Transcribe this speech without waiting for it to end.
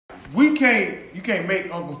you can't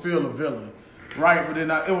make Uncle Phil a villain, right? But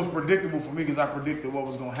then it was predictable for me because I predicted what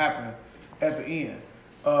was going to happen at the end.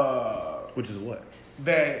 Which is what?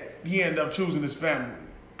 That he ended up choosing his family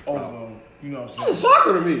over, you know what I'm saying? That was a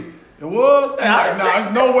shocker to me. It was? I'm like,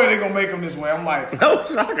 there's no way they're going to make him this way. I'm like... That was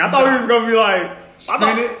shocking. I thought he was going to be like...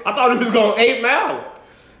 I thought he was going to 8 Mallet.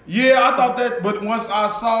 Yeah, I thought that, but once I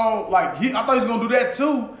saw, I thought he was going to do that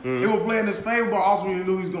too. It would play in his favor, but also he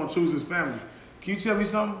knew he was going to choose his family. Can you tell me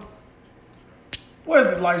something? What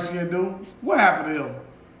does the light skin do? What happened to him?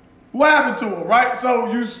 What happened to him, right?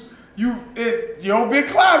 So you big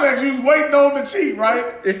climax, you was waiting on him to cheat, right?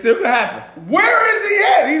 It still could happen. Where is he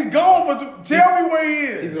at? He's gone for, tell me where he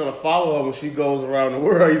is. He's going to follow her when she goes around the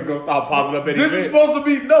world. He's going to start popping up at this is supposed to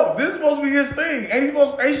be his thing. Ain't she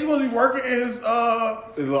supposed to be working in his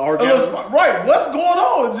little orgasm? Right, what's going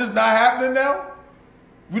on? It's just not happening now?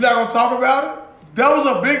 We're not going to talk about it? That was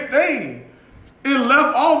a big thing. It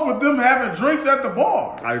left off with them having drinks at the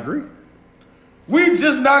bar. I agree. We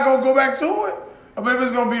just not going to go back to it? Or maybe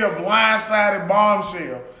it's going to be a blindsided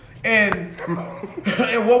bombshell. And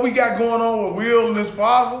what we got going on with Will and his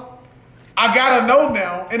father, I got to know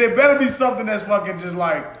now. And it better be something that's fucking just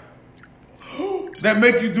like, that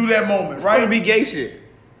make you do that moment, It's right? going to be gay shit.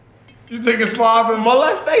 You think his father's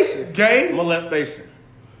molestation? Gay? Molestation.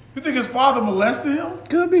 You think his father molested him?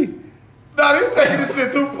 Could be. Nah, they're taking this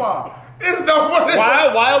shit too far. It's not what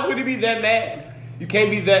Why else would he be that mad? You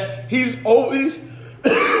can't be that. He's always...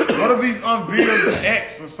 What if he's unveiled his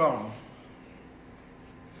ex or something?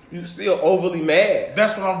 You still overly mad.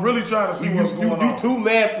 That's what I'm really trying to see what's going on. You too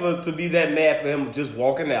mad to be that mad for him just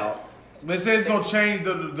walking out. They say it's going to change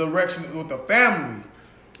the direction with the family.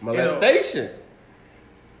 Molestation.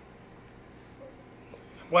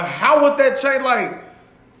 Well, how would that change? Like,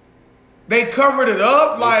 they covered it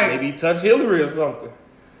up? Like, maybe touch Hillary or something.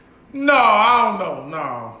 No, I don't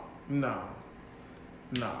know. No.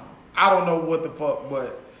 I don't know what the fuck,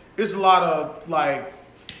 but it's a lot of, like,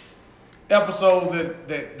 episodes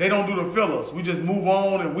that they don't do the fillers. We just move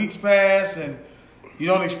on and weeks pass and you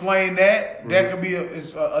don't explain that. Mm-hmm. That could be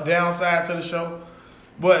a downside to the show.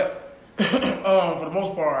 But for the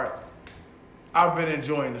most part, I've been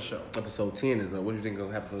enjoying the show. Episode 10 is what do you think is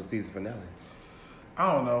going to happen for the season finale?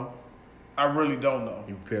 I don't know. I really don't know.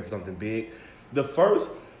 You prepare for something big? The first...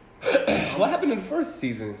 what happened in the first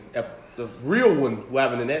season? The real one, what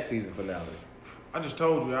happened in that season finale? I just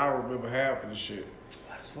told you I remember half of the shit.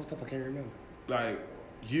 That's fucked up. I can't remember. Like,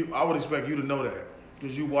 I would expect you to know that.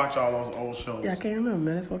 Because you watch all those old shows. Yeah, I can't remember,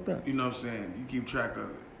 man. That's fucked up. You know what I'm saying? You keep track of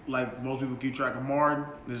it. Like, most people keep track of Martin.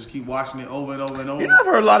 They just keep watching it over and over and over. You know, I've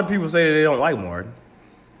heard a lot of people say that they don't like Martin.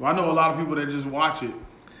 Well, I know a lot of people that just watch it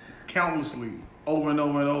countlessly over and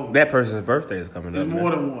over and over. That person's birthday is coming up. There's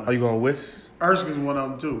more than one. Are you going to wish? Erskine's one of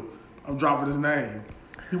them, too. I'm dropping his name.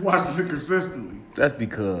 He watches it consistently. That's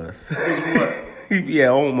because... It's what? Yeah,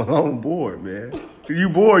 on board, man. You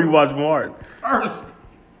bored, you watch Martin. Erskine.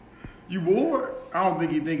 You bored? I don't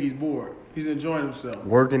think he's bored. He's enjoying himself.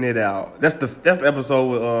 Working it out. That's the episode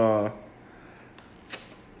with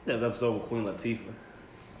that's the episode with Queen Latifah.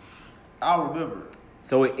 I remember.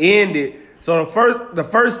 So it ended. So the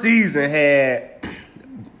first season had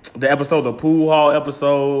the episode, the pool hall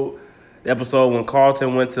episode, the episode when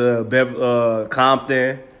Carlton went to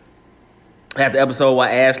Compton. Had the episode where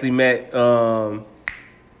Ashley met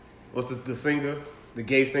what's the singer? The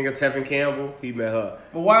gay singer, Tevin Campbell. He met her.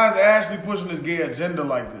 But why is Ashley pushing this gay agenda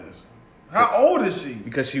like this? How old is she?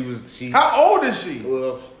 Because she. How old is she?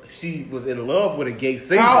 Well, she was in love with a gay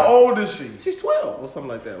singer. How old is she? She's 12 or something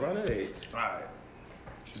like that, around that age. All right.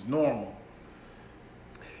 She's normal.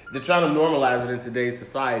 They're trying to normalize it in today's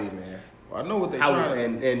society, man. Well, I know what they're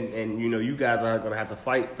trying to do. And you know, you guys are going to have to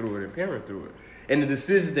fight through it and parent through it. And the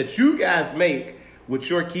decisions that you guys make with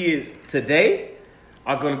your kids today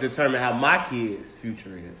are going to determine how my kids'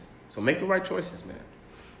 future is. So make the right choices, man.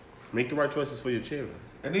 Make the right choices for your children.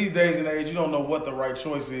 In these days and age, you don't know what the right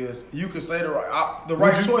choice is. You can say the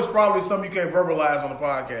right choice probably is something you can't verbalize on the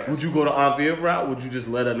podcast. Would you go to Aunt Viv route? Would you just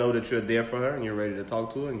let her know that you're there for her and you're ready to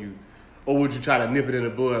talk to her? Or would you try to nip it in the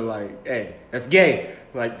bud like, hey, that's gay,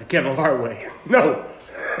 like the Kevin Hart way? No,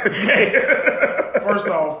 it's gay. First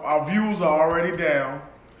off, our views are already down.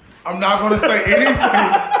 I'm not going to say anything.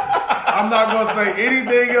 I'm not going to say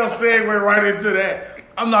anything else. Segue right into that.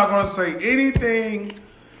 I'm not going to say anything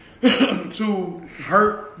to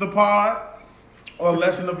hurt the pod or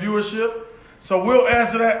lessen the viewership. So we'll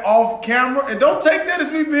answer that off camera. And don't take that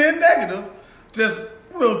as me being negative. Just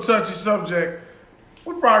real touchy subject.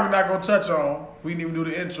 We're probably not going to touch on. We didn't even do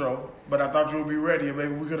the intro. But I thought you would be ready. And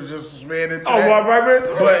maybe we could have just ran into that.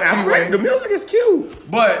 Right. But anyway, the music is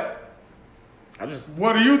cute. But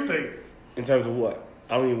What do you think? In terms of what?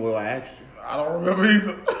 I don't even know what I asked you. I don't remember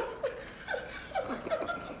either.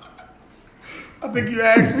 I think you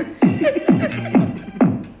asked me.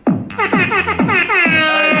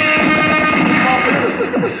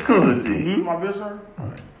 Scusi. My bitch, sir?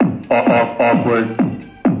 Awkward.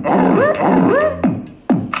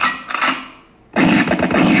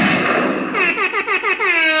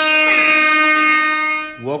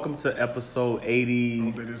 Welcome to episode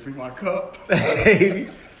 80. They didn't see my cup. 80.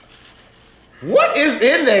 What is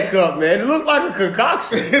in that cup, man? It looks like a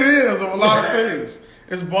concoction. It is of a lot of things.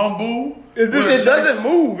 It's bamboo. It doesn't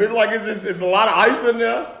move. It's like it's a lot of ice in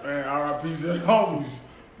there. Man, R.I.P. to the homies.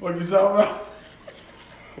 What you talking about?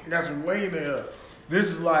 Got some lean there.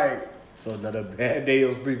 This is like, So another bad day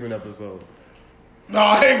of sleeping episode. no,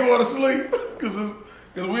 I ain't going to sleep. Because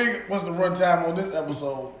what's the run time on this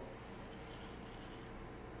episode?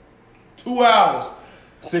 2 hours.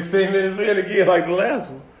 16 minutes in again, like the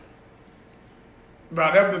last one.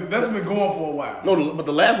 Bro, that's been going for a while. No, but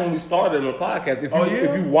the last one we started on the podcast, if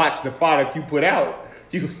you watch the product you put out,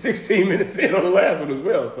 you were 16 minutes in on the last one as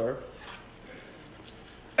well, sir.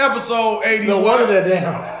 Episode 81. No wonder they're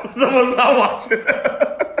down. Someone's not watching.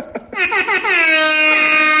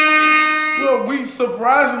 Well, we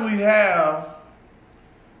surprisingly have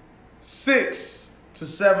 6 to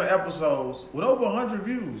 7 episodes with over 100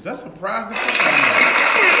 views. That's surprising.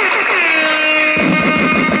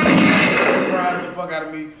 Surprised the fuck out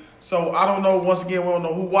of me. So I don't know. Once again, we don't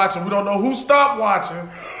know who watching. We don't know who stopped watching.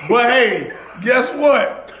 But hey, guess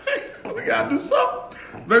what? We gotta do something.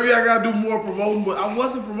 Maybe I gotta do more promoting. But I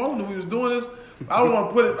wasn't promoting when we was doing this. I don't want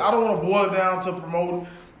to put it. I don't want to boil it down to promoting.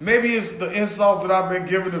 Maybe it's the insults that I've been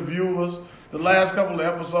giving the viewers the last couple of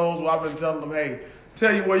episodes where I've been telling them, hey,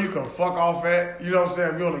 tell you where you can fuck off at. You know what I'm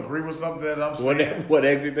saying? If you don't agree with something that I'm saying. What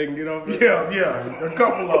exit they can get off at? Yeah, a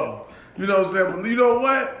couple of them. You know what I'm saying? But you know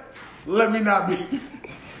what? Let me not be.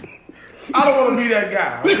 I don't want to be that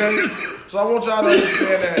guy, okay? So I want y'all to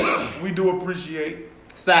understand that we do appreciate.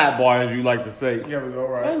 Sidebar, as you like to say. Here we go, I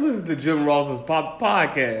right? listened to Jim Ross's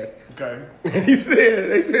podcast. Okay. And they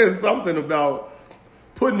said something about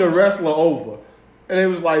putting a wrestler over. And it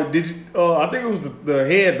was like, I think it was the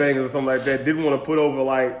Headbangers or something like that, didn't want to put over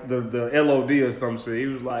like the LOD or some shit. He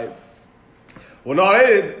was like, well, no,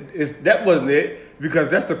 that wasn't it, because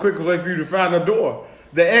that's the quickest way for you to find a door.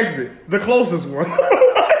 The exit, the closest one.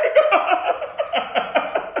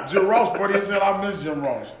 Jim Ross, funny as hell, I miss Jim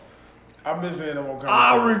Ross. I miss hearing him on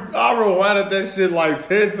I rewinded that shit like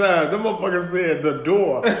 10 times. Them motherfuckers said the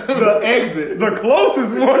door, the exit, the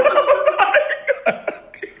closest one.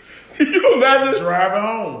 You imagine driving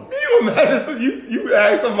home. You imagine you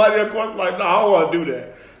ask somebody a question like, no, I don't want to do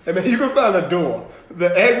that. And then you can find a door, the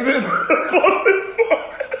exit, the closest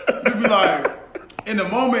one. You be like, in the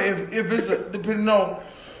moment, if it's depending on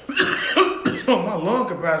my lung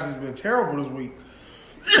capacity has been terrible this week.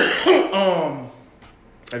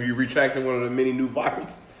 Have you retracted one of the many new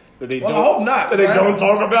viruses that they I hope not. that they don't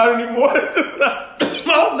talk about anymore? It's just not.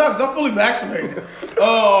 I hope not, because I'm fully vaccinated.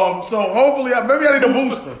 So hopefully, maybe I need a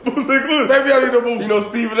booster. Maybe I need a booster. You know,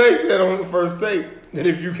 Stephen A. said on the first tape that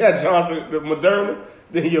if you got Johnson, the Moderna,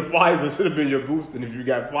 then your Pfizer should have been your booster. And if you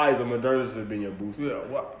got Pfizer, Moderna should have been your booster. Yeah,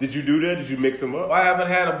 what? Did you do that? Did you mix them up? I haven't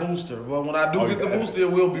had a booster, but when I do get the booster,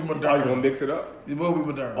 it will be Moderna. Are you going to mix it up? It will be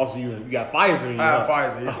Moderna. Also, you got Pfizer in your I have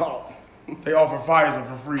Pfizer, yeah. Oh. They offer Pfizer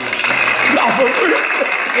for free. Not for free.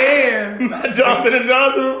 And Johnson &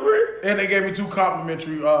 Johnson for free. And they gave me 2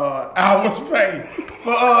 complimentary hours pay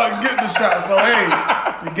for getting the shot. So hey,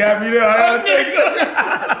 you got me there. I had to take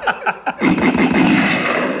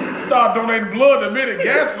that. Start donating blood in a minute.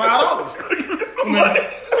 Gas $5.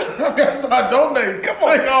 I gotta start donating. Come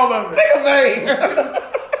on, take all of it. Take a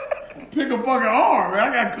vein. Pick a fucking arm,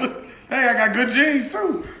 man. I got good genes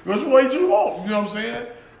too. Which way you want? You know what I'm saying?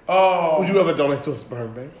 Would you ever donate to a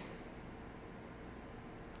sperm bank?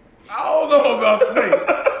 I don't know about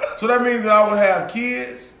that. So that means that I would have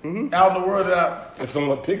kids out in the world if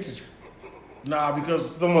someone pictures you. Nah,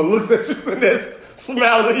 because someone looks at you and they're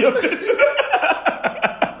smiling at your picture.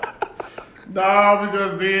 Nah,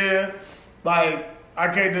 because then, like, I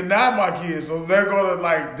can't deny my kids. So they're gonna,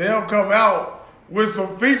 like, they'll come out with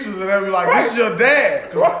some features and they'll be like, this is your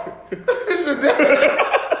dad. This is your dad.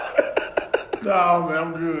 Nah, man,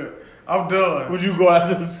 I'm good. I'm done. Would you go out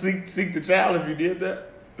to seek the child if you did that?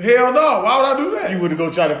 Hell no. Why would I do that? You wouldn't go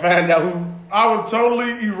try to find out who? I would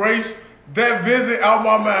totally erase that visit out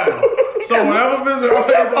my mind. So whatever visit I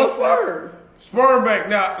made on sperm bank.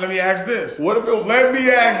 Now, let me ask this. What if it was? Let me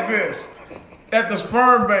ask this. At the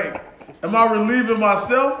sperm bank, am I relieving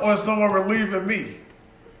myself or is someone relieving me?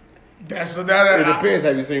 It depends.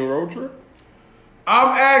 Have you seen Road Trip?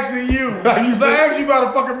 I'm asking you. Because I asked you about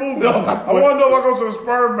a fucking movie. I want to know if I go to a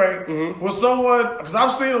sperm bank with someone, because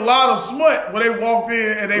I've seen a lot of smut when they walked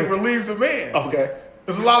in and they relieved the man. Okay.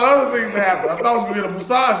 There's a lot of other things that happened. I thought I was going to get a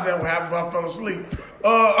massage that would happen, but I fell asleep.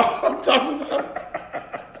 I'm talking about...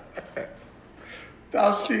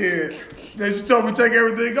 Now, shit. Then she told me to take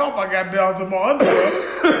everything off. I got down to my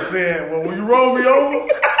underwear and said, well, will you roll me over?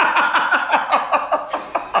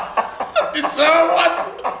 Deshaun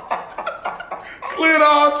Watson cleared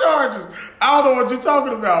all charges. I don't know what you're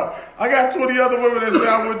talking about. I got 20 other women that say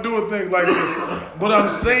I wouldn't do a thing like this. But I'm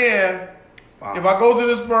saying, if I go to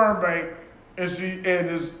the sperm bank and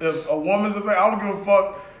if a woman's a I don't give a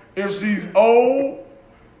fuck if she's old.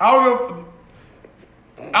 I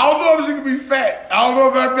don't know if she can be fat. I don't know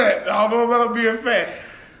about that. I don't know about her being fat.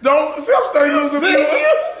 Don't see. I'm starting using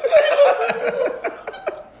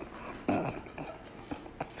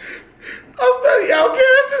I'm starting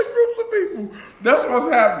outcasting groups of people. That's what's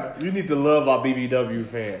happening. You need to love our BBW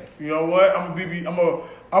fans. You know what? I'm a BBL.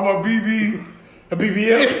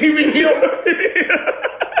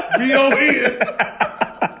 B-O-N.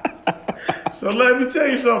 So let me tell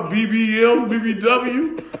you something. BBM,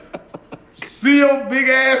 BBW, seal big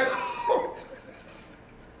ass.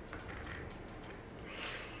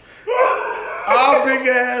 Our big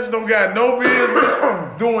ass don't got no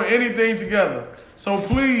business doing anything together. So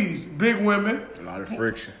please, big women. A lot of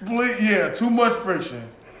friction. Please, yeah, too much friction.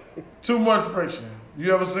 Too much friction.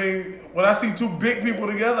 You ever seen, when I see two big people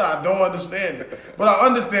together, I don't understand it. But I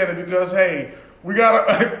understand it because, hey, we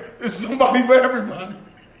gotta, it's somebody for everybody.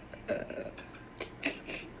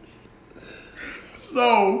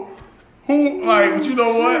 So, but you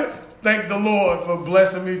know what? Thank the Lord for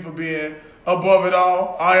blessing me for being above it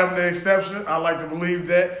all. I am the exception. I like to believe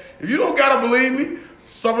that. If you don't gotta believe me,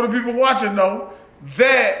 some of the people watching know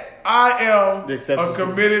that I am a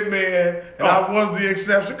committed man, and I was the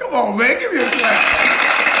exception. Come on, man, give me a clap.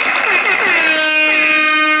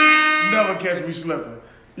 Never catch me slipping.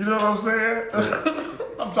 You know what I'm saying?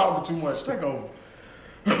 I'm talking too much. Take over.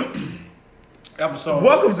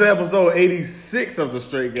 Welcome to episode 86 of the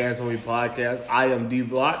Straight Gas Only podcast. I am D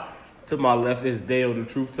Block. To my left is Dale, the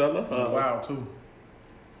truth teller. Wow, too.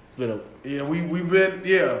 It's been we've been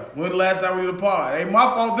when the last time we did a pod? Ain't my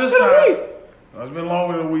fault this time. It's been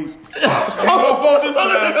longer than a week. Ain't my fault this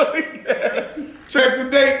time. Check the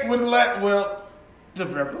date when the last. Well,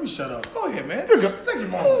 let me shut up. Go ahead, man. Take a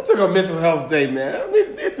moment. Took a mental health day, man. We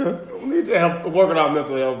need to help work on our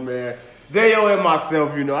mental health, man. Dale and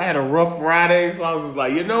myself, I had a rough Friday, so I was just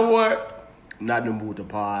like, you know what? I'm not in the mood to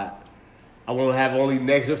pod. I won't have only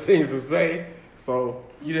negative things to say. So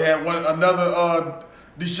you had another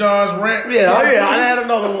Deshaun's rant. Yeah, I had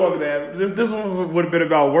another one, man. This one would have been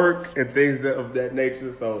about work and things of that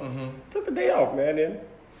nature. So took the day off, man. Then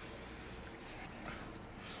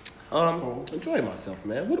enjoying myself,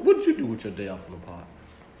 man. What did you do with your day off on the pod?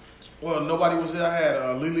 Well, nobody was there. I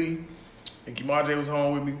had Lily and Kimaje was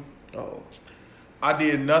home with me. Oh, I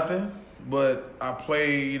did nothing, but I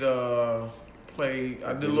played. I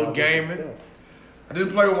did a little gaming. I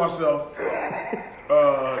didn't play with myself.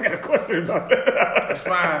 I got a question about that. That's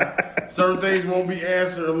fine. Certain things won't be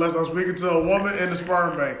answered unless I'm speaking to a woman in the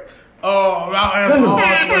sperm bank. I'll answer all the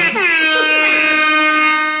questions.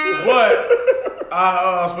 But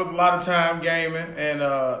I spent a lot of time gaming and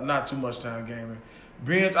not too much time gaming.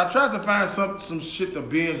 Binge. I tried to find some shit to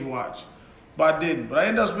binge watch, but I didn't. But I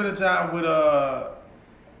ended up spending time with one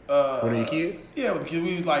of your kids? Yeah, with the kids.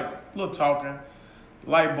 We was like a little talking,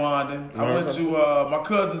 light bonding. I went to my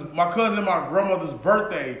cousin, my grandmother's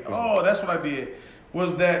birthday. Oh, that's what I did.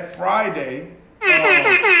 Was that Friday? Happy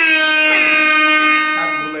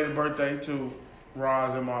belated birthday to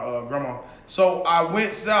Roz and my grandma. So I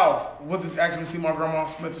went south. Went to actually see my grandma.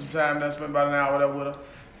 Spent some time there. Spent about an hour there with her.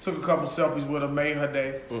 Took a couple selfies with her. Made her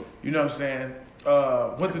day. You know what I'm saying?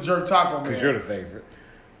 Went to Jerk Taco Man. Because you're the favorite.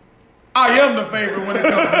 I am the favorite when it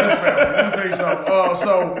comes to this family. Let me tell you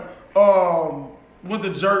something. Went to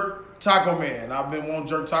Jerk Taco Man. I've been wanting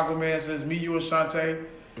Jerk Taco Man since me, you, and Shantae.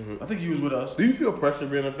 I think he was with us. Do you feel pressure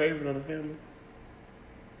being a favorite of the family?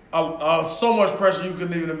 So much pressure you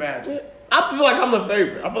couldn't even imagine. I feel like I'm the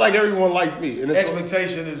favorite. I feel like everyone likes me. And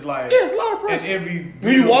expectation is like... Yeah, it's a lot of pressure. And envy.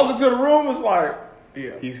 When you walk into the room, it's like,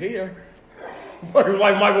 yeah, he's here. It's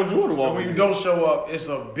like Michael Jordan walking. When you don't show up, it's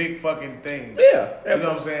a big fucking thing. Yeah. You know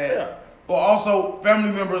what I'm saying? Yeah. But also,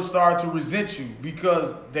 family members start to resent you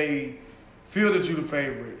because they feel that you're the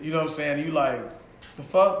favorite. You know what I'm saying? You like, the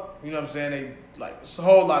fuck? You know what I'm saying? They like, it's a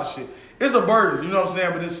whole lot of shit. It's a burden, you know what I'm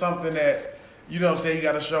saying? But it's something that, you know what I'm saying, you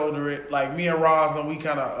got to shoulder it. Like me and Roslyn, we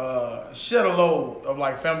kind of shed a load of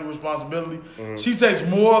like family responsibility. She takes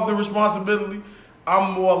more of the responsibility.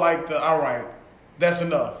 I'm more like all right, that's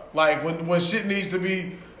enough. Like when shit needs to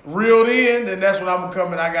be reeled in, then that's when I'm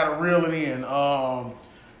coming. I gotta reel it in.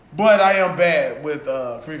 But I am bad with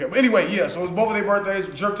communication. Anyway, yeah. So it's both of their birthdays.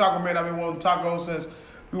 Jerk Taco Man. I've been wanting tacos since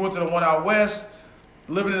we went to the one out west.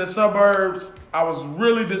 Living in the suburbs, I was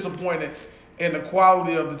really disappointed in the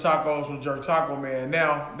quality of the tacos from Jerk Taco Man.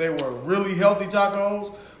 Now they were really healthy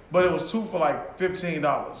tacos, but it was 2 for like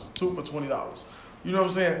 $15, 2 for $20. You know what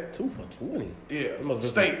I'm saying? 2 for $20. Yeah. It must be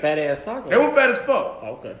Steak. fat ass taco. They were fat as fuck.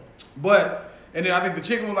 Oh, okay. But and then I think the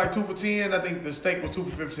chicken was like 2 for $10. I think the steak was 2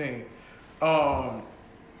 for $15.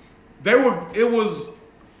 It was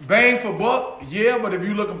bang for buck, yeah, but if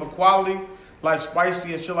you're looking for quality, like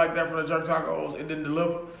spicy and shit like that from the Jerk Tacos, it didn't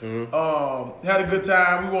deliver. Had a good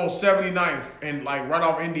time. We were on 79th and like right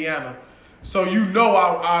off Indiana. So you know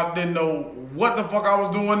I didn't know what the fuck I was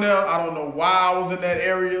doing there. I don't know why I was in that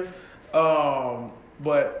area.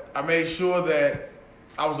 But I made sure that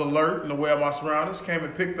I was alert and aware of my surroundings. Came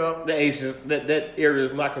and picked up That area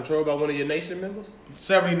is not controlled by one of your nation members?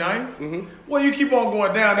 79th. Mm-hmm. Well, you keep on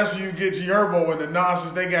going down. That's when you get G Herbo and the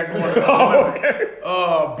nonsense they got going on. Oh, okay.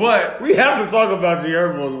 But We have to talk about G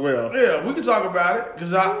Herbo as well. yeah, we can talk about it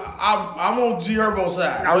because I'm on G Herbo's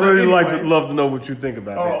side. I But really anyway, love to know what you think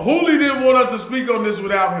about that. Hooley didn't want us to speak on this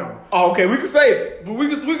without him, Oh, okay, we can save it. but we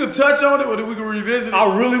could touch on it or then we can revisit it.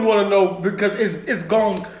 I really want to know because it's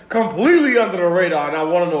gone completely under the radar, and I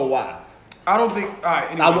want to know why. I don't think. All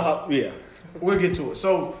right, anyway, Yeah, we'll get to it.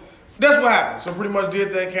 So that's what happened. So pretty much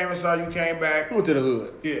did that. Came and saw you. Came back. we went to the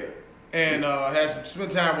hood. Yeah, and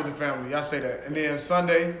spent time with the family. I say that. And then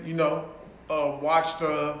Sunday,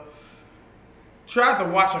 tried to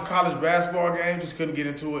watch a college basketball game. Just couldn't get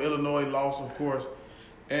into it. Illinois lost, of course.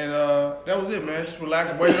 And that was it, man. Just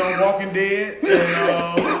relax, waited on Walking Dead.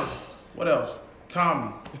 And what else?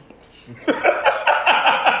 Tommy.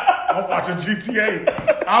 I'm watching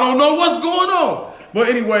GTA. I don't know what's going on. But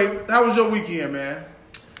anyway, how was your weekend, man?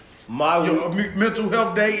 Your mental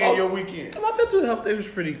health day and your weekend. My mental health day was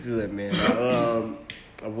pretty good, man.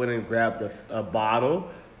 I went and grabbed a bottle.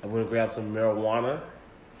 I went and grabbed some marijuana,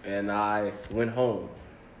 and I went home.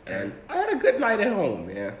 And I had a good night at home,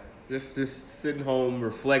 man. Just sitting home,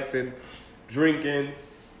 reflecting, drinking,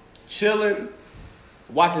 chilling,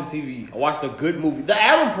 watching TV. I watched a good movie, The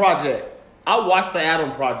Adam Project. I watched The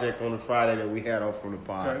Adam Project on the Friday that we had on from the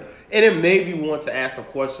pod. Okay. And it made me want to ask a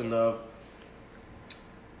question of,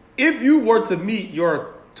 if you were to meet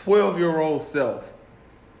your 12-year-old self,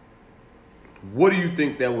 what do you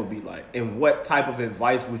think that would be like? And what type of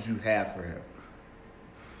advice would you have for him?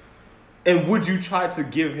 And would you try to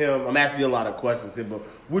give him, I'm asking you a lot of questions here, but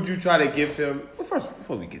would you try to give him, well, first,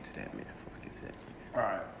 before we get to that, man, All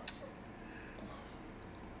right.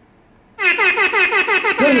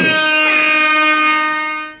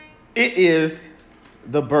 It is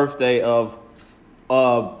the birthday of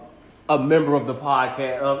a member of the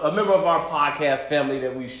podcast, a member of our podcast family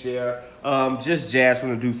that we share. Just Jazz from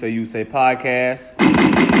the Do Say You Say podcast.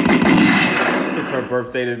 It's her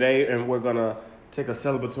birthday today, and we're gonna take a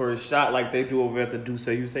celebratory shot like they do over at the Do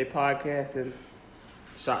Say You Say podcast, and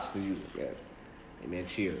shots for you, man. Hey, man,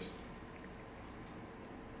 cheers.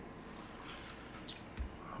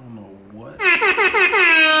 I don't know what.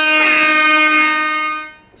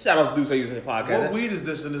 Shout out to Do Say You Say podcast. What weed is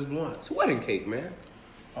this in this blunt? It's wedding cake, man.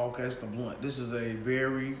 Okay, it's the blunt. This is a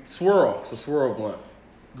very Swirl. It's a swirl blunt.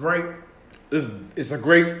 great. It's a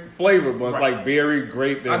great flavor, but it's Right. like berry,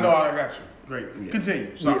 grape. And, I know I got you. Great. Yeah.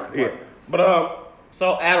 Continue. Sorry. Yeah. But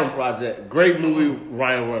so Adam Project, great movie.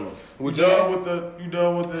 Ryan Reynolds. You done with the?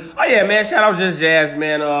 Oh yeah, man! Shout out Just Jazz,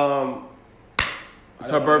 man. It's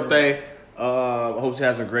her birthday. I hope she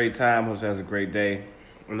has a great time. Hope she has a great day.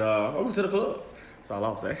 And I went to the club. That's all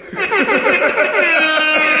I'll say.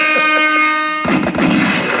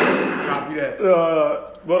 Copy that.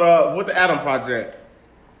 But with the Adam Project,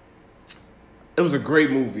 it was a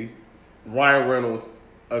great movie. Ryan Reynolds,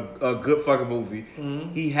 a good fucking movie.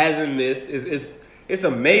 Mm-hmm. He hasn't missed. It's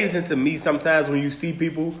amazing to me sometimes when you see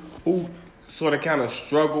people who sort of kind of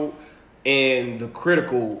struggle in the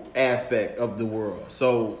critical aspect of the world.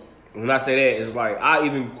 So when I say that, it's like I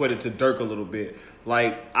even equate it to Dirk a little bit.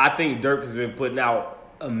 Like I think Dirk has been putting out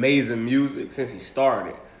amazing music since he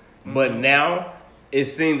started, but now it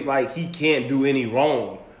seems like he can't do any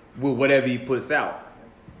wrong with whatever he puts out.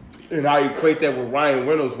 And I equate that with Ryan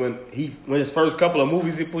Reynolds when his first couple of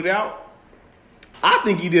movies he put out. I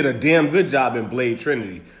think he did a damn good job in Blade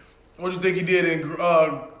Trinity. What do you think he did in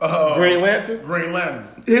Green Lantern? Green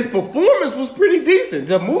Lantern. His performance was pretty decent.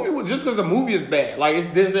 The movie was just because the movie is bad. Like it's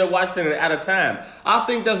Denzel Washington out of time. I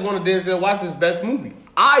think that's one of Denzel Washington's best movies.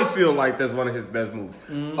 I feel like that's one of his best movies.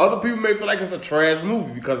 Other people may feel like it's a trash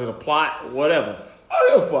movie because of the plot, whatever. I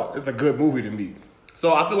don't give a fuck. It's a good movie to me.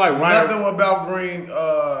 So I feel like Ryan. Nothing about Green.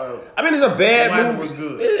 I mean, it's a bad Life movie. was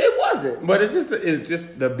good. It wasn't, but it's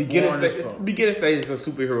just the beginning Boring as stage. fuck. It's the beginning stages of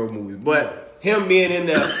superhero movies. But him being in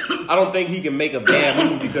there, I don't think he can make a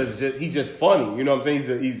bad movie because he's just funny. You know what I'm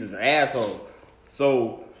saying? He's just an asshole.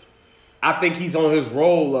 So I think he's on his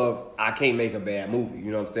role of I can't make a bad movie.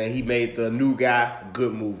 You know what I'm saying? He made The New Guy,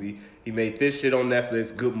 good movie. He made this shit on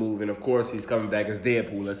Netflix, good movie. And of course, he's coming back as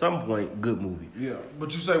Deadpool at some point, good movie. Yeah,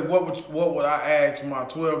 but you say what would I ask my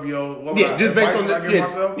 12-year-old? What would Yeah, just based on I give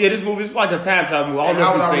myself? this movie, it's like a time travel movie. I don't And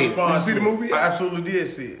how know would if I you've seen it. respond? Did you see to the movie? I absolutely did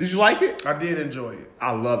see it. Did you like it? I did enjoy it.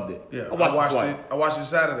 I loved it. Yeah, I watched it twice. I watched it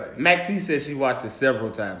Saturday. Mac T said she watched it several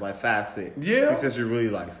times, like 5, 6. Yeah. She said she really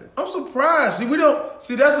likes it. I'm surprised. See,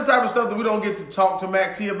 that's the type of stuff that we don't get to talk to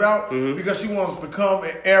Mac T about because she wants to come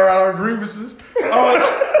and air out our grievances.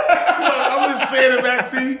 I'm just saying it, Mac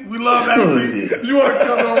T. We love Mac T. You want to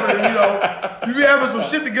come over and, you be having some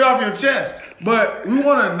shit to get off your chest. But we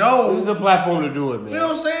want to know. This is a platform to do it, man. You know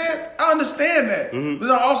what I'm saying? I understand that. But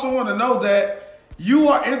I also want to know that you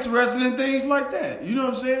are interested in things like that. You know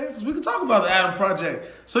what I'm saying? Because we can talk about the Adam Project.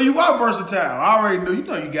 So you are versatile. I already knew. You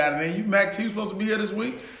know you got it in you. Mac T supposed to be here this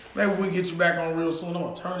week. Maybe we get you back on real soon. I'm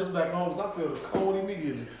going to turn this back on because I feel the cold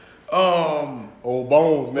immediately. Old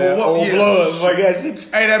bones, man. Well, Old yeah. blood. Like that shit.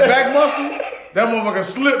 Hey, that back muscle, that motherfucker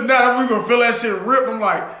slipped now. We gonna feel that shit ripped. I'm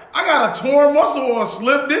like, I got a torn muscle or a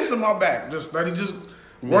slip disc in my back. Just working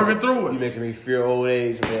through it. You making me feel old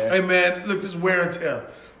age, man. Hey man, look, this wear and tear.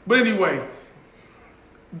 But anyway,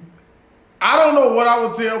 I don't know what I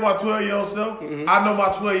would tell my 12-year-old self. I know my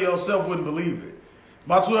 12-year-old self wouldn't believe it.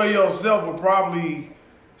 My 12-year-old self would probably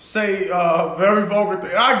say very vulgar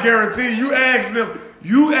things. I guarantee you ask them.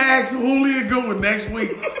 You ask Julian Goodwin next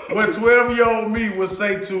week what 12-year-old me would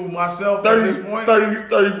say to myself at this point.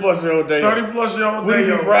 30 plus year old day. 30 plus year old Would day.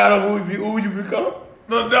 you be proud of who you become?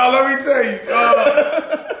 No, let me tell you.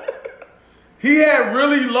 He had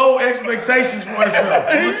really low expectations for himself.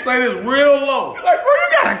 I'm gonna say this real low. Like, bro, you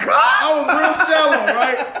got a car? I was real shallow,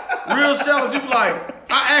 right? Real shallow. So you be like,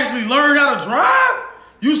 I actually learned how to drive?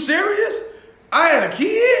 You serious? I had a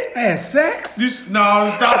kid? I had sex? No,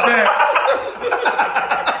 stop that.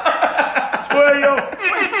 12-year-old.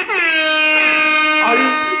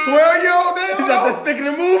 12-year-old damn. He's out there sticking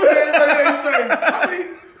the movie.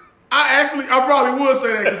 I probably would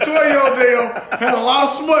say that because 12-year-old Dale had a lot of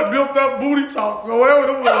smut built up booty talk, or whatever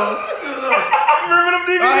it was. Remember them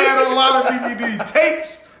DVDs? I had a lot of DVD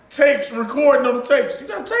tapes, recording on the tapes. You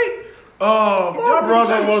got a tape? My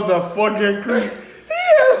brother was a fucking creep. He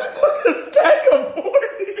had a fucking stack of 4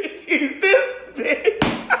 DVDs this big.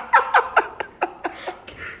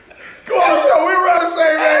 Come on, show. We were around the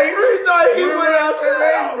same age. Every night he We were went around the same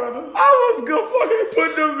outside. age, brother. I was gonna fucking put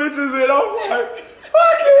them bitches in. I was like, I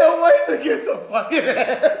can't wait to get some fucking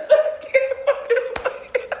ass.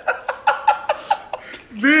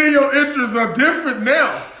 Then your interests are different now.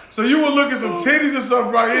 So you would look at some titties or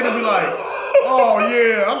something right here and be like, oh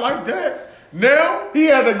yeah, I like that. Now, He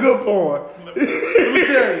had a good porn. let me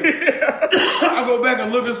tell you, I go back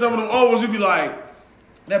and look at some of them old ones, you be like,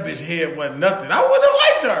 that bitch head wasn't nothing. I wouldn't have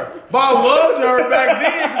liked her. But I loved her back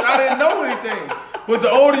then because I didn't know anything. But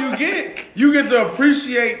the older you get to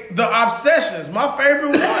appreciate the obsessions. My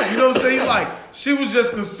favorite one, you know what I'm saying? Like, she was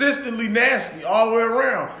just consistently nasty all the way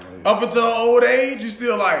around. Up until her old age, you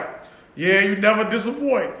still like, yeah, you never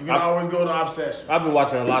disappoint. You can always go to obsession. I've been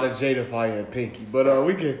watching a lot of Jada Fire and Pinky, but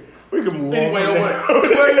we can move Anyway, on. no way.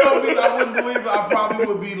 12-year-old me, I wouldn't believe it. I probably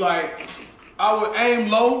would be like, I would aim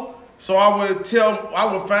low, so I would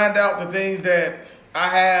find out the things that I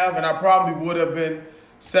have, and I probably would have been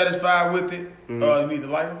satisfied with it. You need the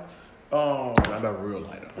lighter? I'm not real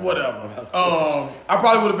lighter. Whatever. I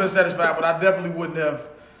probably would have been satisfied, but I definitely wouldn't have.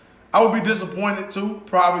 I would be disappointed too,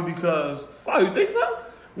 probably because. Wow, you think so?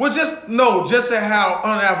 Well, just at how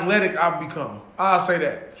unathletic I've become. I'll say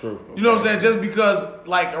that. True. You know what I'm saying? Just because,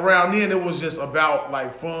 like, around then it was just about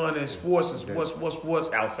like fun and sports.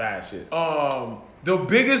 Outside shit. The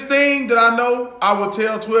biggest thing that I know I would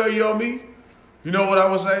tell 12-year-old me, you know what I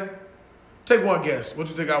would say? Take one guess. What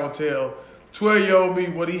you think I would tell 12-year-old me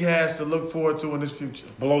what he has to look forward to in his future?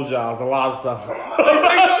 Blowjobs, a lot of stuff.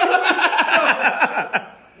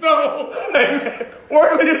 No.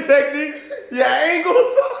 Work with your techniques, your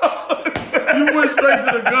angles. You went straight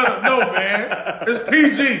to the gutter. No, man. It's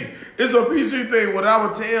PG. It's a PG thing. What I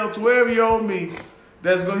would tell 12-year-old me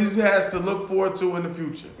he has to look forward to in the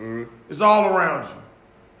future. It's all around you.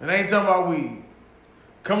 And I ain't talking about weed.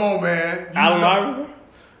 Come on, man. Allen Iverson?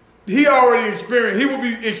 he already experienced. He will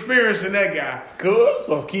be experiencing that guy Cubs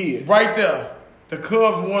or kids? right there. The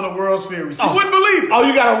Cubs won the World Series. You wouldn't believe it. Oh,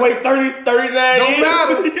 you gotta wait 39 Don't years?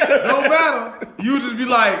 matter. Don't matter. You would just be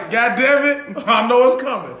like, God damn it, I know it's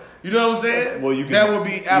coming. You know what I'm saying? Well, you can, that would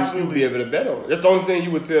be absolutely. You'd be able to bet on it. That's the only thing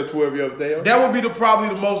you would tell 12-year-old Dale. That would be probably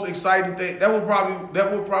the most exciting thing. That would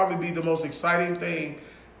probably be the most exciting thing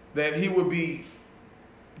that he would be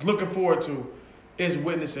looking forward to is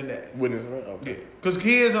witnessing that. Witnessing it? Okay. Because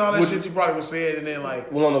kids and all that shit you probably would say it and then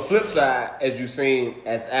like. Well, on the flip side, as you seen,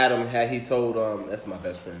 as Adam had, he told, that's my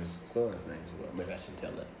best friend's son's name as well. Maybe I shouldn't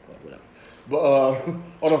tell that, but whatever. But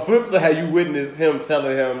on the flip side, you witness him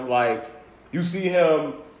telling him, like, you see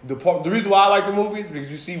him, the reason why I like the movie is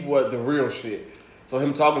because you see what the real shit. So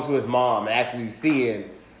him talking to his mom and actually seeing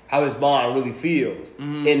how his mom really feels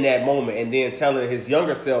in that moment and then telling his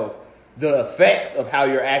younger self the effects of how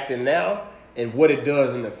you're acting now and what it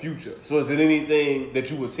does in the future. So is it anything that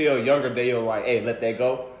you would tell younger Dale, like, hey, let that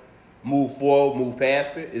go? Move forward, move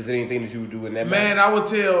past it? Is there anything that you would do in that Man, I would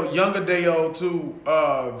tell younger Dale to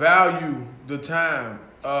value the time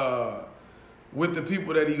with the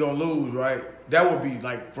people that he gonna lose, right? That would be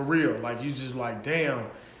like for real. Like you just like, damn,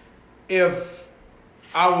 if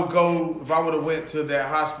I would have went to that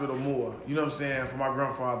hospital more, you know what I'm saying, for my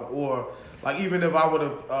grandfather, or like even if I would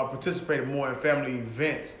have participated more in family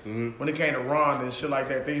events when it came to Ron and shit like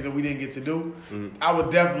that, things that we didn't get to do, I would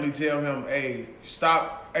definitely tell him, hey,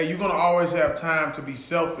 stop. Hey, you're going to always have time to be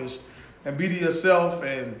selfish and be to yourself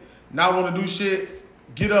and not want to do shit.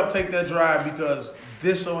 Get up, take that drive because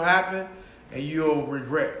this will happen and you'll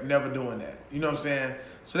regret never doing that. You know what I'm saying?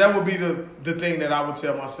 So that would be the thing that I would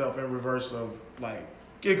tell myself in reverse of, like,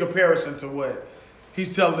 in comparison to what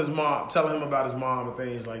he's telling him about his mom and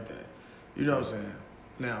things like that. You know what I'm saying?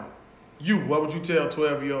 Now, what would you tell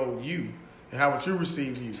 12-year-old you? And how would you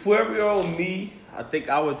receive you? 12-year-old me, I think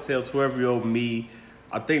I would tell 12-year-old me,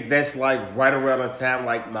 I think that's like right around the time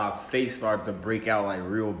like my face started to break out like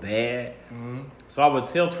real bad. So I would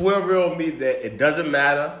tell 12-year-old me that it doesn't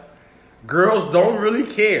matter. Girls don't really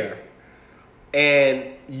care.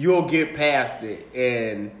 And you'll get past it.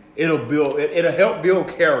 And it'll help build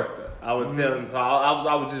character. I would tell him. So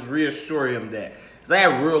I would just reassure him that. Because I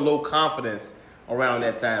had real low confidence around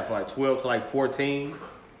that time, from like 12 to like 14,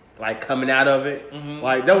 like coming out of it.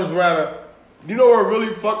 Like that was around you know what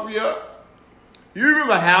really fucked me up? You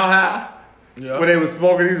remember How High? Yeah. When they was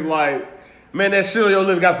smoking, he was like, man, that shit on your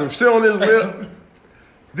lip got some shit on his lip.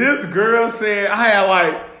 This girl said, I had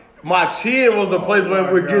like, my chin was the place where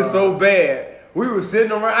it would get so bad. We were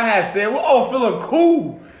sitting around, I had said, we're all feeling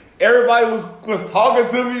cool. Everybody was talking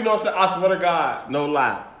to me, you know what I'm saying? I swear to God, no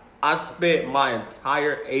lie. I spent my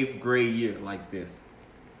entire 8th grade year like this.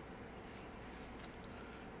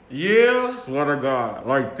 Yeah. Swear to God,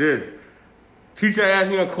 like this. Teacher asked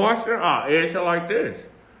me a question, I answer like this.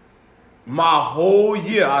 My whole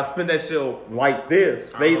year, I spent that shit like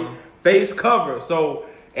this, face cover. So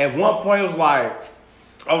at one point, I was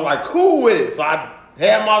like cool with it. So I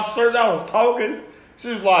had my shirt, I was talking.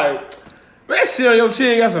 She was like, man, that shit on your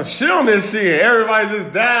chin got some shit on this shit. Everybody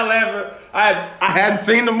just died laughing. I hadn't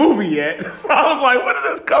seen the movie yet. So I was like, where did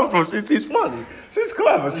this come from? She's funny. She's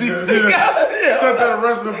clever. She got set that the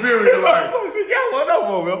rest of the period like. She got one up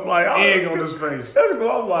on me. I'm like, egg on his face. That's cool.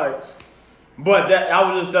 I'm like, but that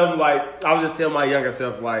I was just telling my younger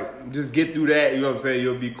self, like, just get through that. You know what I'm saying?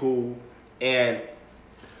 You'll be cool. And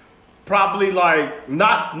probably like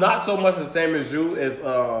not so much the same as you as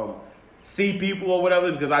see people or whatever,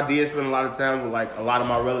 because I did spend a lot of time with like a lot of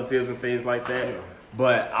my relatives and things like that. Yeah.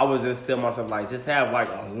 But I was just telling myself, like, just have like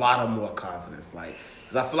a lot of more confidence, like,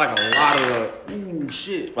 because I feel like a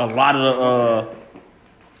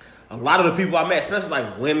lot of the people I met, especially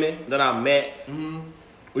like women that I met,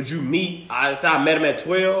 would you meet? I met them at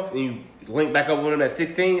 12, and you link back up with them at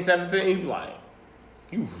 16, 17. You be like,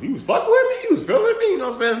 you was fucking with me, you was feeling me. You know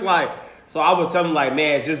what I'm saying? It's like, so I would tell them like,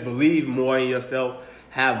 man, just believe more in yourself,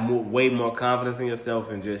 have way more confidence in yourself,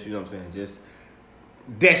 and just, you know what I'm saying, just.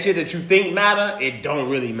 That shit that you think matter, it don't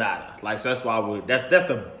really matter. Like, so that's why that's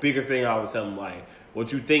the biggest thing I would tell them, like,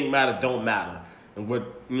 what you think matter don't matter. And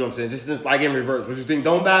what, you know what I'm saying, just like in reverse, what you think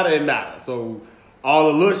don't matter, it matters. So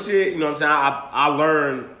all the little shit, you know what I'm saying, I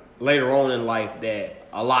learned later on in life that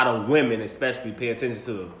a lot of women especially pay attention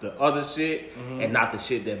to the other shit and not the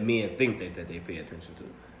shit that men think that they pay attention to.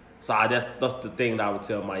 So that's the thing that I would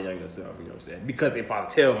tell my younger self, you know what I'm saying. Because if I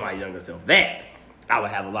tell my younger self that, I would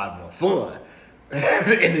have a lot more fun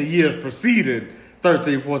in the years preceding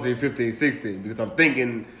 13, 14, 15, 16, because I'm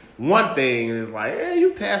thinking one thing and it's like, hey,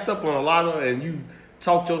 you passed up on a lot of, and you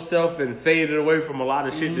talked yourself and faded away from a lot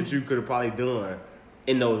of shit that you could have probably done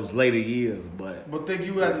in those later years. But think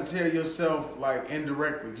you have to tell yourself like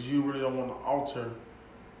indirectly because you really don't want to alter.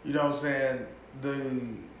 You know what I'm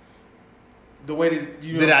saying? The way that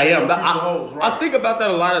you know that I am. the future holds, right? I think about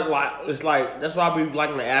that a lot. Like it's like that's why I be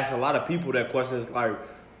liking to ask a lot of people that question. Is like,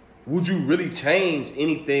 would you really change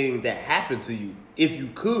anything that happened to you if you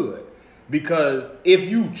could? Because if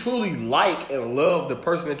you truly like and love the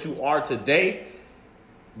person that you are today,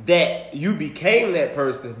 that you became that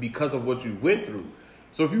person because of what you went through.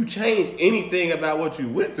 So if you change anything about what you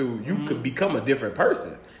went through, you could become a different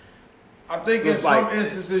person. I think in some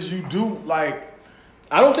instances you do like.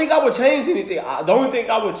 I don't think I would change anything. The only thing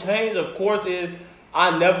I would change, of course, is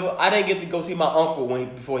I didn't get to go see my uncle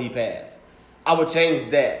before he passed. I would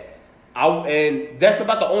change that. And that's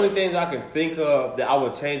about the only thing that I can think of that I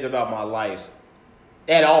would change about my life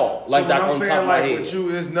at all. Like so that I'm on saying, top of my like head. with you,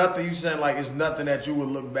 it's nothing. You saying like it's nothing that you would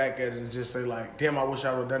look back at and just say like, "Damn, I wish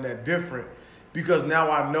I would have done that different." Because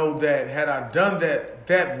now I know that had I done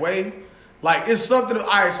that way, like it's something. All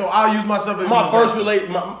right, so I'll use myself as My first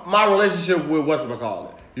my relationship with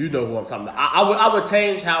whatchamacallit. You know who I'm talking about. I would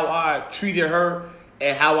change how I treated her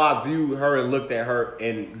and how I viewed her and looked at her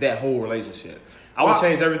in that whole relationship. I would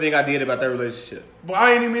change everything I did about that relationship. But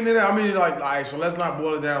I ain't even meaning that. I mean like, all right, so let's not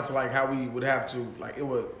boil it down to like how we would have to like it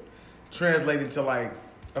would translate into like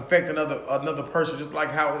affect another person, just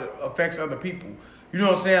like how it affects other people. You know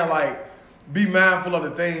what I'm saying? Like be mindful of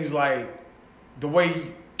the things like the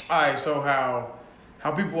way. All right, so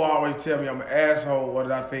how people always tell me I'm an asshole, or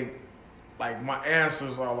that I think like my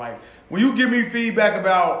answers are like when you give me feedback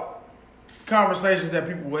about conversations that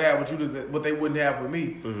people will have with you, what they wouldn't have with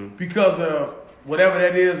me, because of whatever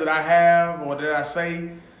that is that I have or that I say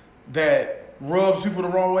that rubs people the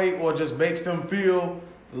wrong way or just makes them feel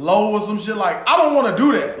low or some shit. Like I don't want to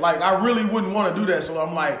do that. Like I really wouldn't want to do that. So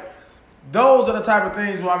I'm like, those are the type of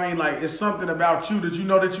things where I mean, like it's something about you that you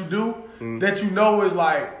know that you do that you know is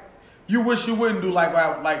like you wish you wouldn't do,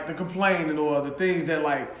 like the complaining or the things that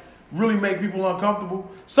like really make people uncomfortable.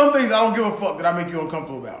 Some things I don't give a fuck that I make you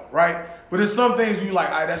uncomfortable about, right? But there's some things you like,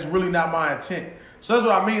 that's really not my intent. So that's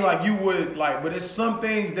what I mean, like you would like, but it's some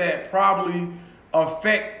things that probably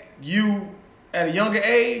affect you at a younger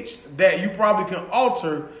age that you probably can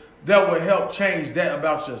alter that would help change that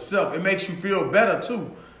about yourself. It makes you feel better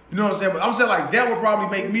too. You know what I'm saying? But I'm saying like that would probably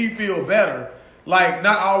make me feel better. Like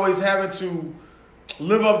not always having to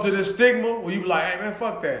live up to this stigma where you be like, hey man,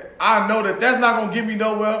 fuck that. I know that that's not gonna get me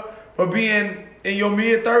nowhere. But being in your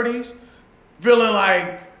mid-30s, feeling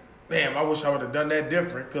like, damn, I wish I would have done that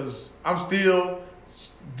different because I'm still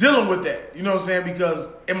dealing with that. You know what I'm saying? Because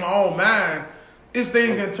in my own mind, it's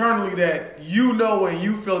things internally that you know and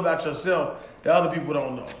you feel about yourself that other people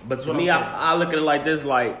don't know. But to me, I look at it like this,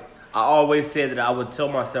 like I always said that I would tell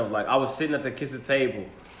myself, like I was sitting at the kitchen table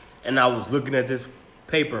and I was looking at this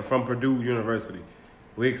paper from Purdue University.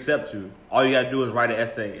 We accept you. All you got to do is write an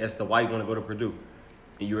essay as to why you want to go to Purdue.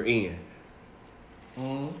 And you're in.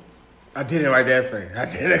 I didn't write the essay. I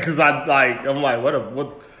did it because I'm like,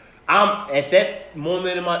 what? I'm at that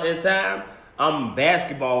moment in time, I'm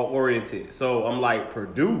basketball oriented. So I'm like,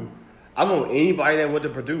 Purdue. I don't know anybody that went to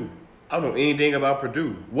Purdue. I don't know anything about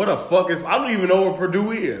Purdue. What the fuck is? I don't even know where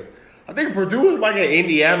Purdue is. I think Purdue is like in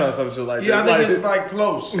Indiana or some shit like that. Yeah, I think it's like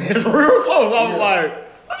close. It's real close. I was like,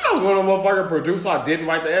 I'm not going to motherfucking Purdue, so I didn't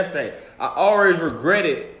write the essay. I always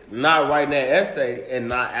regretted not writing that essay and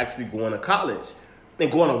not actually going to college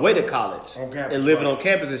and going away to college and living on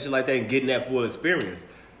campus and shit like that and getting that full experience.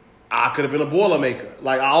 I could have been a Boilermaker.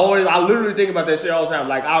 Like I literally think about that shit all the time.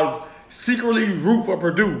 Like I would secretly root for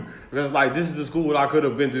Purdue because like this is the school that I could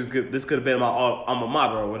have been. This could have been my alma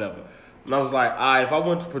mater or whatever. And I was like, if I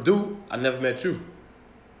went to Purdue, I never met you.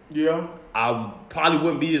 Yeah, I probably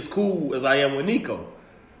wouldn't be as cool as I am with Nico.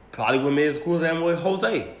 Probably wouldn't be as cool as I am with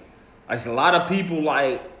Jose. Like a lot of people,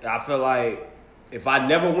 like I feel like if I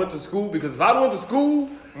never went to school, because if I went to school,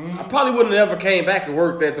 I probably wouldn't have ever came back and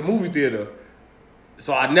worked at the movie theater.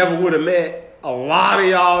 So I never would have met a lot of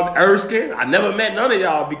y'all, Erskine. I never met none of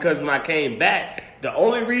y'all because when I came back, the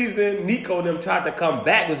only reason Nico and them tried to come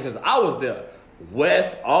back was because I was there.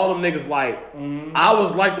 West, all them niggas like, I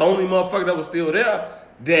was like the only motherfucker that was still there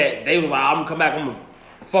that they was like, I'm gonna come back, I'm gonna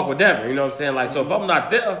fuck with Denver. You know what I'm saying? Like, so if I'm not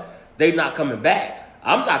there, they not coming back.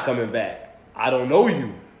 I'm not coming back. I don't know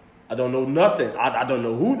you. I don't know nothing. I don't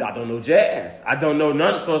know who. I don't know Jazz. I don't know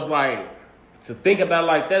nothing. So it's like, to think about it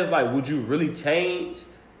like that, it's like, would you really change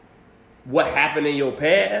what happened in your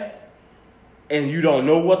past and you don't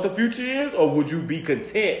know what the future is? Or would you be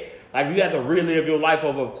content? Like, if you had to relive your life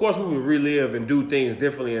over, of course we would relive and do things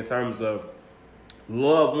differently in terms of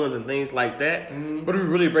loved ones and things like that. But if you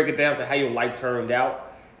really break it down to how your life turned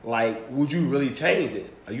out, like, would you really change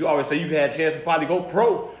it? You always say you had a chance to probably go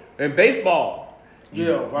pro in baseball.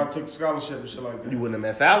 Yeah, if I took scholarship and shit like that. You wouldn't have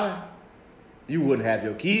met Fallon. You wouldn't have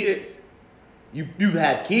your kids. You've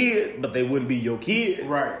had kids, but they wouldn't be your kids.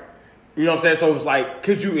 Right. You know what I'm saying? So it's like,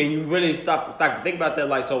 could you, and you really stop to think about that?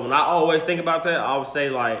 Like, so when I always think about that, I would say,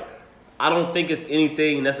 like, I don't think it's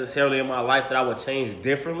anything necessarily in my life that I would change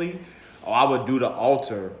differently or I would do to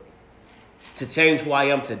alter to change who I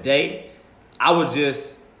am today. I would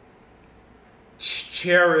just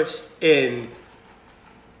cherish and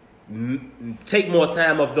take more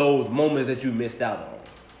time of those moments that you missed out on.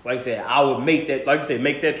 Like I said, I would make that, like you said,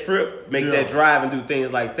 make that trip, make that drive and do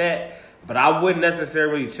things like that. But I wouldn't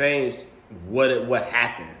necessarily change what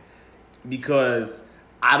happened because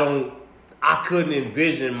I couldn't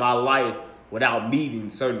envision my life without meeting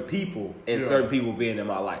certain people and certain people being in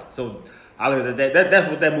my life. So I look at that's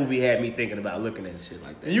what that movie had me thinking about, looking at shit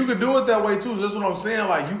like that. And you could do it that way too. That's what I'm saying.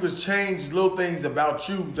 Like you could change little things about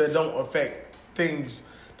you that don't affect things.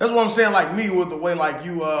 That's what I'm saying. Like me with the way like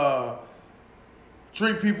you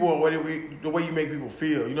treat people or the way you make people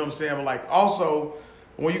feel. You know what I'm saying? But like also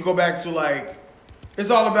when you go back to like, it's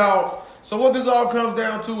all about, so what this all comes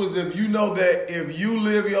down to is if you know that if you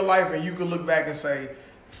live your life and you can look back and say,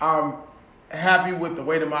 I'm happy with the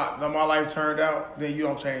way that my life turned out, then you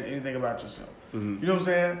don't change anything about yourself. Mm-hmm. You know what I'm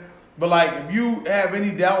saying? But like if you have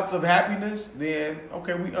any doubts of happiness, then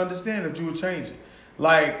okay, we understand that you would change it.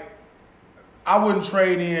 Like I wouldn't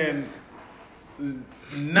trade in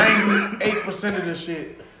 98% of the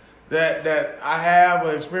shit that I have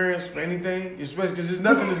or experience for anything, especially because there's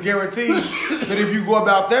nothing that's guaranteed that if you go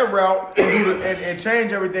about that route and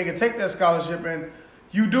change everything and take that scholarship and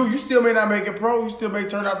you still may not make it pro, you still may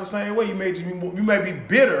turn out the same way. You may be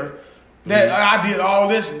bitter that I did all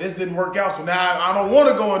this and this didn't work out, so now I don't want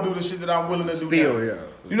to go and do the shit that I'm willing to do still, now. Yeah.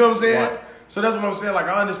 You know what I'm saying? Right. So that's what I'm saying. Like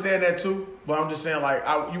I understand that too, but I'm just saying like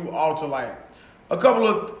you alter like a couple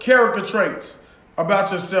of character traits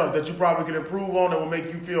about yourself that you probably can improve on that will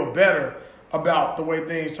make you feel better about the way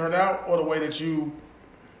things turn out or the way that you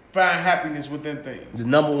find happiness within things. The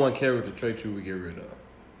number one character trait you would get rid of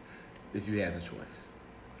if you had the choice.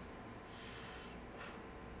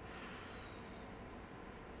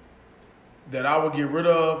 That I would get rid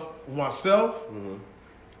of myself. Mm-hmm.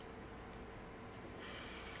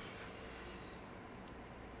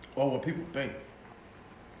 Or what people think.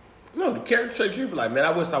 No, the character trait you be like, man,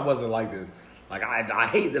 I wish I wasn't like this. Like I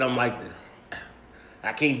hate that I'm like this.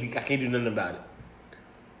 I can't do nothing about it.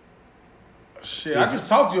 Shit, I just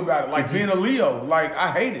talked to you about it. Like being a Leo, like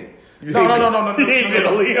I hate it. No. You hate being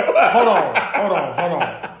a Leo. Hold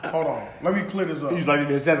on. Let me clear this up. You like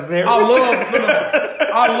being Sagittarius?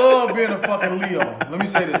 I love being a fucking Leo. Let me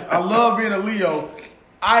say this. I love being a Leo.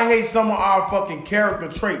 I hate some of our fucking character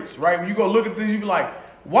traits, right? When you go look at things, you be like,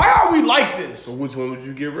 why are we like this? So which one would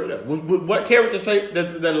you get rid of? What character trait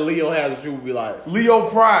that a Leo has that you would be like? Leo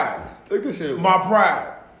pride. Take this shit. My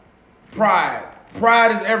pride.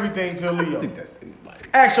 Pride is everything to a Leo. I think that's anybody.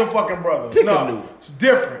 Ask your fucking brother. Pick no, a new. it's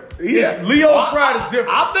different. Yeah. Leo's pride is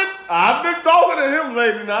different. I've been talking to him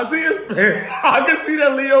lately. And I see his. I can see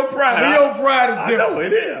that Leo pride. Leo pride is different. I know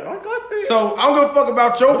it is. I can see it. So I'm gonna fuck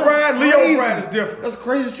about your pride. Crazy. Leo pride is different. That's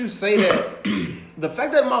crazy that you say that. The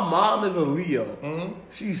fact that my mom is a Leo,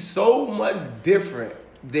 she's so much different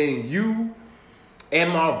than you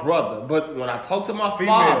and my brother. But when I talk to my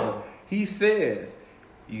father, he says,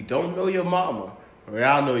 you don't know your mama. Or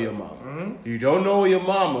I know your mama. Mm-hmm. You don't know your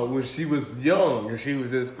mama when she was young and she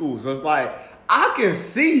was in school. So it's like, I can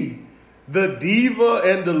see the diva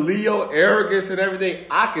and the Leo arrogance and everything.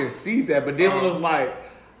 I can see that. But then it was like,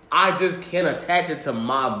 I just can't attach it to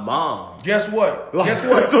my mom. Guess what? So it's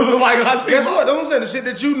like, guess what? That's what I'm saying. The shit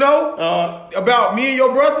that you know about me and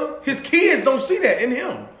your brother, his kids don't see that in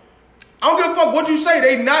him. I don't give a fuck what you say.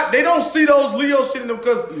 They don't see those Leo shit in them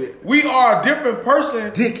because we are a different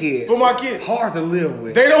person. Dickheads. For my kids. Hard to live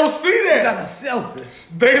with. They don't see that. You guys are selfish.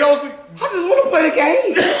 They don't see. I just want to play the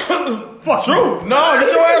game. Fuck true. No,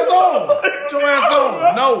 get your ass on. Get your ass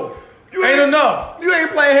on. No. Ain't enough. You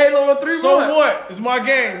ain't playing Halo in 3 months. So what? It's my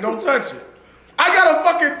game. Don't touch it. I gotta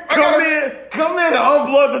fucking come in and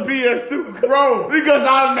unplug the PS2, bro. Because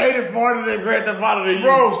I made it farther than Grand Theft Auto than you.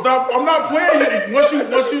 Bro, stop! I'm not playing you. Once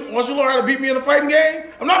you learn how to beat me in a fighting game,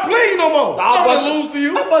 I'm not playing you no more. I'm not gonna lose to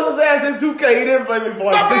you. I bust his ass in 2K. He didn't play me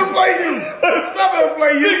for. I'm not gonna play you. I'm not gonna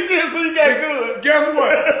play you. 6 years, so you got good. Guess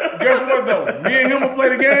what? Guess what though? Me and him will play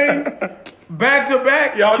the game. Back to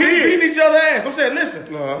back, y'all keep beating each other ass. I'm saying, listen,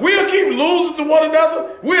 we'll keep losing to one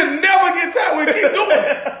another. We'll never get tired. We'll keep doing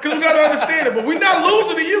it because we got to understand it. But we're not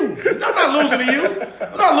losing to you. I'm not losing to you.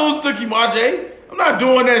 I'm not losing to Kimaje. I'm not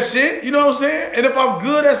doing that shit. You know what I'm saying? And if I'm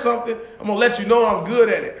good at something, I'm gonna let you know I'm good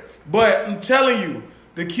at it. But I'm telling you,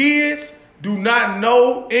 the kids do not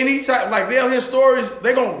know any type. Like they'll hear stories. If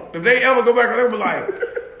they ever go back, they'll be like,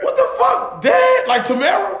 "What the fuck, Dad?" Like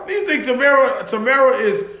Tamara. Do you think Tamara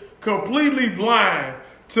is completely blind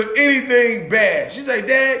to anything bad? She say,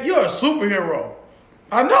 "Dad, you're a superhero."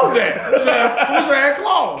 I know that. What's that?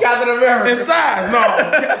 Claws. Captain America. In size, no.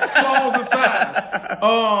 Claws in size.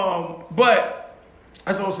 But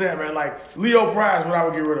that's what I'm saying, man. Like Leo Pride is what I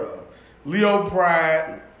would get rid of. Leo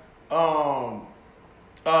Pride.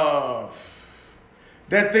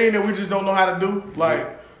 That thing that we just don't know how to do.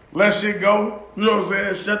 Like, let shit go. You know what I'm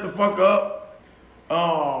saying? Shut the fuck up.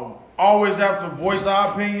 Always have to voice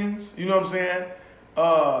our opinions. You know what I'm saying?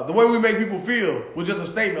 The way we make people feel was just a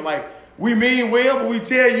statement. Like, we mean well, but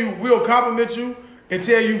we'll compliment you and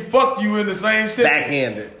tell you fuck you in the same sentence.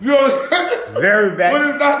 Backhanded. You know what I'm saying? Very backhanded. But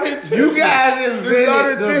it's not intentional. You guys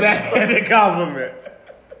invented the backhanded compliment.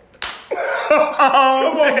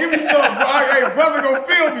 Come on, give me some, bro. Hey, brother gonna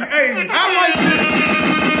feel me. Hey, I like this.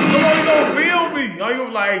 Come on, you gonna feel me. Are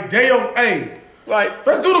you like, damn, hey. Like,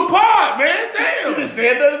 Let's do the pod, man. Damn. you just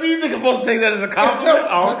said that to me. You think I'm supposed to take that as a compliment?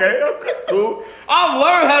 Oh, okay, that's cool. I've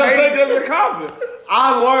learned how to take it as a compliment.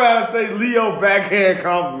 I learned how to take Leo backhand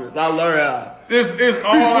compliments. I learned how. It's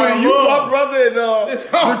all I Between you, my love. brother, and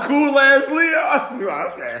It's all- the cool ass Leo. I was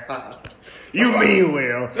like, okay. You mean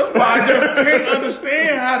well. That's why I just can't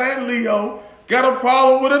understand how that Leo got a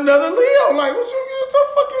problem with another Leo. Like, what the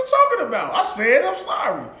fuck you talking about? I said, I'm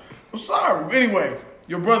sorry. I'm sorry. But anyway,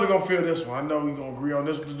 your brother gonna feel this one. I know we gonna agree on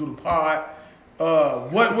this. Let's do the pod.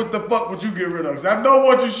 What the fuck would you get rid of? Because I know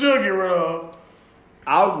what you should get rid of.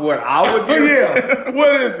 I would get Yeah.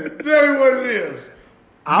 What is it? Tell me what it is.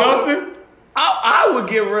 Nothing? I would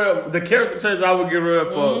get rid of the character traits. I would get rid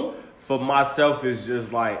of for myself is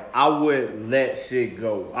just like I would let shit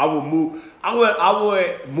go. I would move. I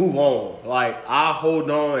would move on. Like I hold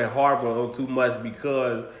on and harp on too much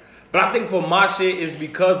because. But I think for my shit is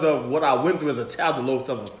because of what I went through as a child, the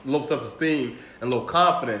low self-esteem and low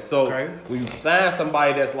confidence. So when you find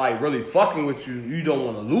somebody that's like really fucking with you, you don't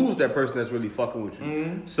want to lose that person that's really fucking with you.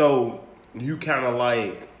 Mm-hmm. So you kind of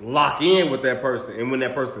like lock in with that person, and when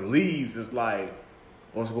that person leaves, it's like,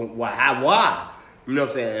 why? You know what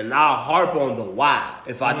I'm saying? And I'll harp on the why.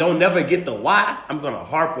 If I don't never get the why, I'm gonna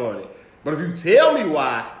harp on it. But if you tell me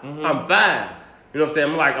why, I'm fine. You know what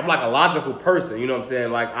I'm saying? I'm like a logical person. You know what I'm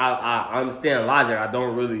saying? Like I understand logic. I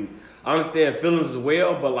understand feelings as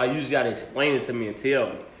well, but like you just gotta explain it to me and tell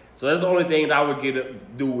me. So that's the only thing that I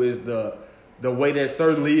would do is the way that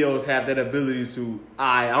certain Leos have that ability to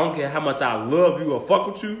I don't care how much I love you or fuck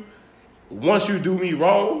with you. Once you do me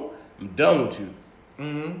wrong, I'm done with you.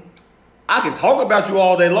 Mm-hmm. I can talk about you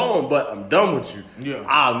all day long, but I'm done with you. Yeah.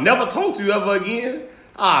 I'll never talk to you ever again.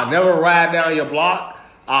 I'll never ride down your block.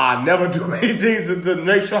 I never do anything to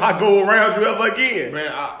make sure I go around you ever again.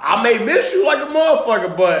 Man, I may miss you like a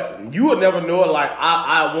motherfucker, but you will never know it. Like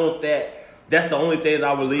I want that. That's the only thing that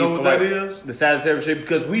I would leave. You know what for that is? The Sagittarius shit,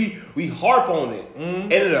 because we harp on it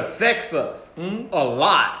and it affects us a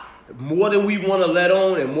lot more than we want to let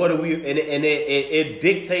on, and more than it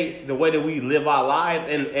dictates the way that we live our lives.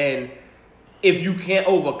 And if you can't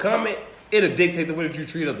overcome it, it'll dictate the way that you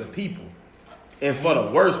treat other people. And for the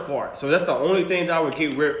worst part. So that's the only thing that I would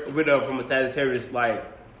get rid of from a Sagittarius, like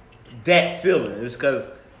that feeling. It's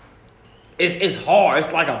because it's hard.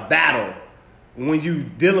 It's like a battle. When you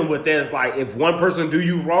dealing with that, it's like if one person do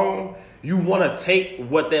you wrong, you want to take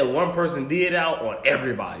what that one person did out on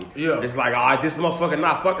everybody. Yeah. It's like, all right, this motherfucker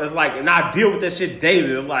not fucking. It's like, and I deal with that shit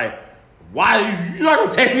daily. It's like, why you not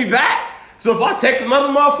gonna text me back? So if I text another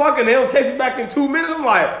motherfucker and they don't text me back in 2 minutes, I'm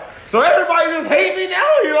like, so everybody just hate me now?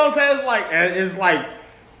 You know what I'm saying? It's like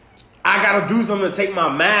I gotta do something to take my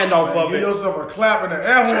mind off of it. Give yourself a clap in the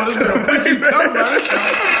air horn. What you talking about?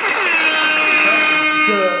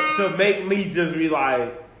 To make me just be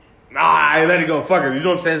like, nah, I let it go, fuck it. You know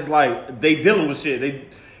what I'm saying? It's like they dealing with shit.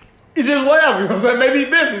 It's just whatever. You know what I'm saying? Maybe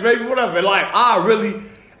busy, maybe whatever. Like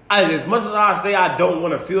as much as I say I don't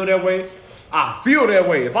want to feel that way, I feel that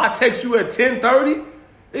way. If I text you at 10:30,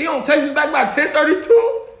 you don't text me back by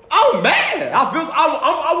 10:32. I'm mad.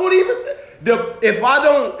 I wouldn't even.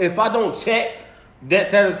 If I don't check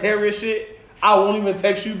that Sagittarius shit, I won't even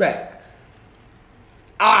text you back.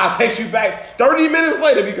 I'll text you back 30 minutes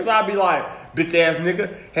later because I'll be like, bitch ass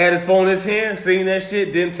nigga had his phone in his hand, seen that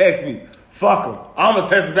shit, didn't text me. Fuck him. I'm gonna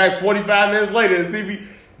text him back 45 minutes later and see me.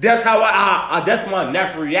 That's how that's my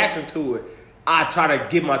natural reaction to it. I try to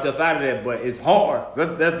get myself out of that, but it's hard.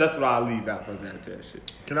 That's what I'll leave out for Sagittarius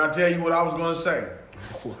shit. Can I tell you what I was gonna say?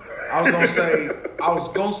 I was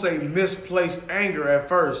gonna say misplaced anger at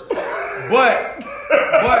first, but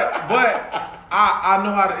I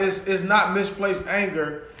know how to. It's not misplaced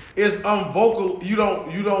anger. It's unvocal. You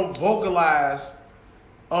don't vocalize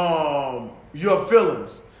your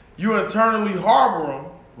feelings. You internally harbor them,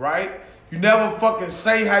 right? You never fucking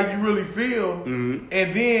say how you really feel, and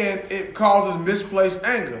then it causes misplaced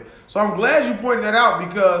anger. So I'm glad you pointed that out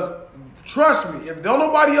because trust me, if don't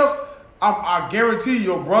nobody else, I guarantee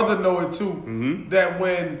your brother know it too. That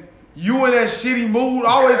when you in that shitty mood,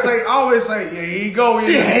 I always say, yeah, here you go.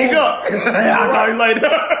 Hang up. I know you like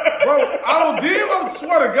that. Bro, I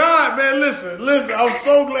swear to God, man, listen, I'm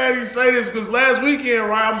so glad he say this because last weekend,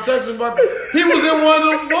 right, I'm texting about he was in one of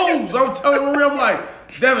them moods. I'm telling him, I'm like,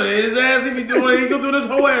 Devin, his ass, he be doing it, he gonna do this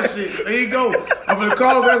whole ass shit. There you go. I'm gonna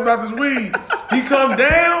call his ass about this weed. He come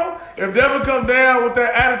down, if Devin come down with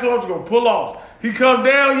that attitude, I'm just gonna pull off. He come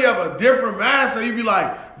down, he have a different mindset. He be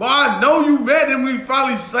like, but I know you met him when he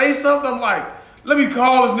finally say something. I'm like, let me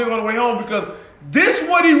call this nigga on the way home because this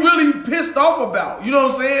what he really pissed off about. You know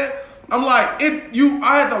what I'm saying? I'm like,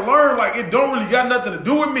 I had to learn, like, it don't really got nothing to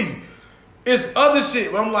do with me. It's other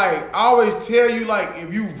shit. But I'm like, I always tell you, like,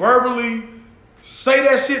 if you verbally say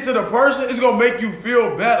that shit to the person, it's gonna make you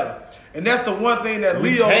feel better. And that's the one thing that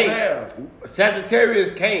Leos have. Sagittarius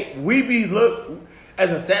can't.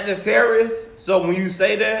 As a Sagittarius, so when you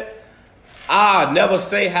say that, I never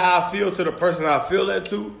say how I feel to the person I feel that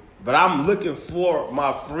to, but I'm looking for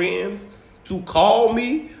my friends to call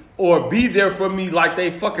me or be there for me like they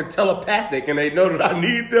fucking telepathic and they know that I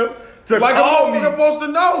need them to like call me. Like a supposed to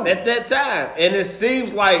know. At that time. And it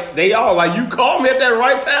seems like they all, like you called me at that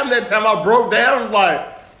right time. That time I broke down, it's like,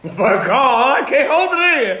 fuck off, I can't hold it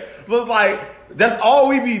in. So it's like, that's all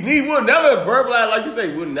we need. We'll never verbalize, like you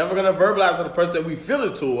say, we're never going to verbalize to the person that we feel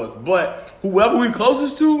it towards. But whoever we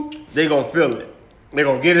closest to, they going to feel it. They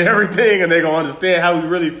going to get everything and they going to understand how we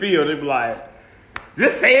really feel. They be like,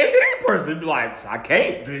 just say it to that person. Be like, I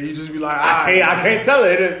can't. Then you just be like, I can't tell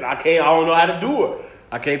it. I don't know how to do it.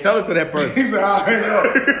 I can't tell it to that person. He said, I'll hang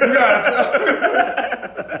up. You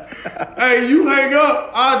gotta tell. Hey, you hang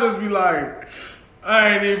up, I'll just be like, I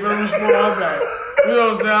ain't even gonna respond back. You know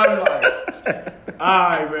what I'm saying? I'll be like,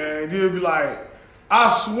 alright, man. He'll be like, I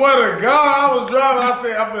swear to God, I was driving. I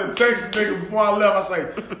said, I'm finna text this nigga before I left. I say,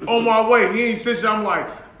 on my way. He ain't sit shit. I'm like,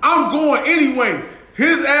 I'm going anyway.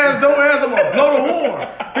 His ass don't answer. I'm gonna blow the horn.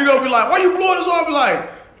 He gonna be like, why you blowing this horn? I'll be like,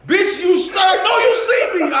 bitch, I know you see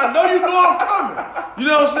me. I know you know I'm coming. You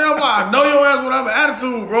know what I'm saying? I'm like, I know your ass when I'm an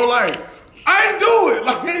attitude, bro. Like, I ain't do it.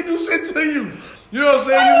 Like, I ain't do shit to you. You know what I'm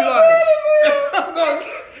saying? You be like,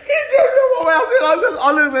 he just come over.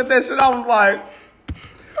 I looked at that shit. I was like,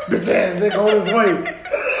 bitch ass nigga on his way.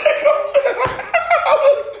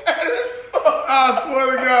 I swear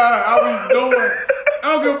to God, I be doing. I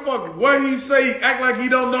don't give a fuck what he say. Act like he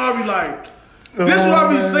don't know. I be like, this is what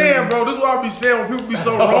I be saying, bro. This is what I be saying when people be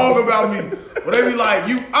so wrong about me. When they be like,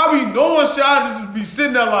 I be knowing shit. I just be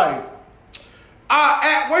sitting there like,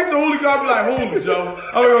 wait till Hooli God be like, Hooli, Joe.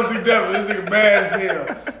 I'm gonna see Devin. This nigga mad as hell.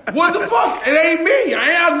 What the fuck? It ain't me.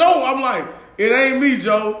 I know. I'm like, it ain't me,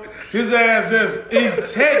 Joe. His ass just, he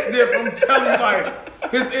text different. I'm telling you,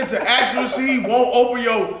 like, his interaction with shit, he won't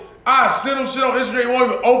open I send him shit on Instagram, he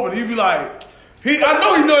won't even open it. He be like, I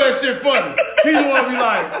know he know that shit funny. He just want to be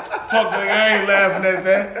like, fuck nigga, I ain't laughing at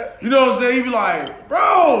that. You know what I'm saying? He be like,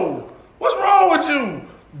 bro, what's wrong with you?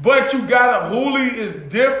 But you got Hooli is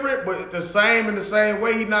different, but the same in the same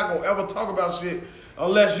way. He not going to ever talk about shit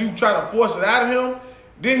unless you try to force it out of him.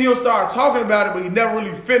 Then he'll start talking about it, but he never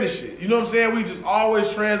really finish it. You know what I'm saying? We just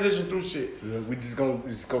always transition through shit. Yeah, we just gonna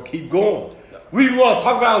keep going. We want to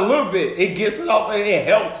talk about it a little bit. It gets it off and it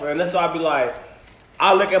helps. And that's why I be like,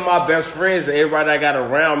 I look at my best friends and everybody I got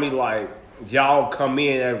around me like, y'all come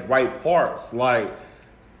in at right parts. Like,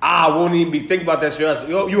 I won't even be thinking about that shit.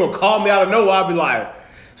 You gonna call me out of nowhere, I'll be like,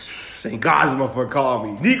 thank God this motherfucker called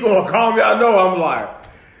me. Nico will call me out of nowhere. I'm like,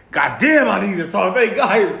 God damn, I need to talk. Thank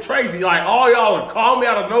God, Tracy. Like, all y'all will call me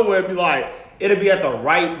out of nowhere and be like, it'll be at the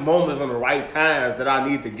right moments and the right times that I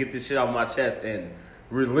need to get this shit off my chest and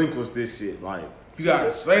relinquish this shit. Like, you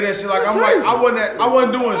gotta say that shit. Like, I'm like, I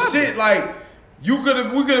wasn't doing shit. Like, we could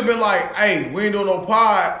have been like, hey, we ain't doing no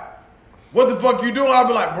pod. What the fuck you doing? I'd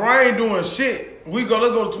be like, bro, I ain't doing shit. Let's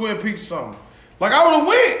go to Twin Peaks or something. Like, I would have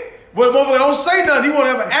went. But motherfucker don't say nothing. He want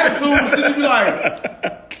to have an attitude and shit. You be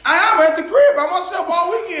like, I'm at the crib by myself all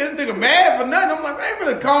weekend. This nigga mad for nothing. I'm like, man, I ain't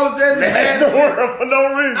finna call his ass mad for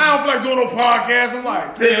no reason. I don't feel like doing no podcast. I'm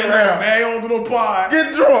like, sitting around, man, you don't do no pod.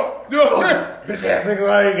 Get drunk. Bitch ass nigga,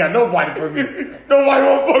 I ain't got nobody for me. Nobody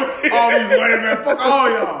want to fuck me. All these lame man. Fuck all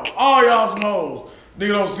y'all. All y'all some hoes.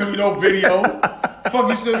 Nigga don't send me no video. Fuck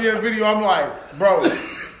you send me a video. I'm like, bro,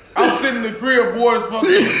 I'm sitting in the crib bored as fuck.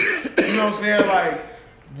 You know what I'm saying? Like,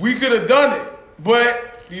 we could have done it,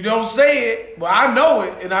 but you don't say it, but I know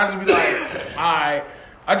it, and I just be like, all right.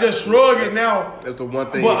 I just shrug it now. That's the one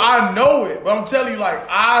thing. But I know it. But I'm telling you, like,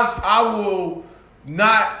 I will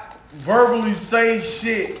not verbally say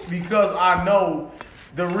shit because I know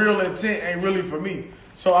the real intent ain't really for me.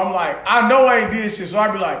 So I'm like, I know I ain't did shit. So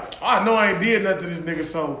I be like, I know I ain't did nothing to this nigga.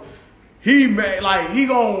 So he mad, like, I'm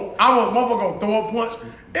a motherfucker gonna throw a punch.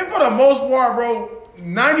 And for the most part, bro,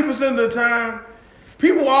 90% of the time,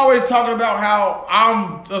 people always talking about how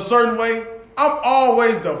I'm a certain way. I'm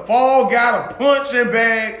always the fall guy to punch and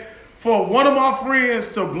bag for one of my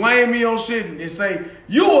friends to blame me on shit and say,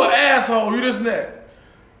 you an asshole, you this and that.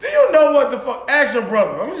 Do you know what the fuck? Ask your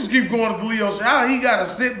brother. I'm gonna just keep going to the Leo shit. How he gotta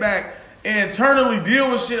sit back and internally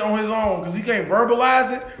deal with shit on his own because he can't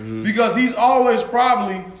verbalize it because he's always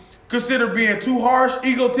probably considered being too harsh,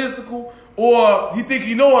 egotistical, or he think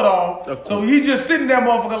he know it all. So he just sitting there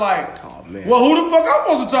motherfucker like, oh, man. Well, who the fuck I'm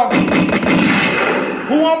supposed to talk to?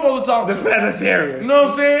 Who I'm supposed to talk to? The Sagittarius. You know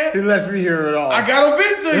what I'm saying? He lets me hear it all. I got a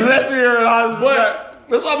vent to you. He lets me hear it all. But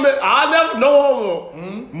that's what I meant. I never know.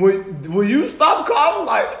 When you stop calling,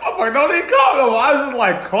 like, I'm like, don't even call no more. I was just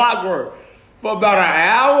like clockwork. For about an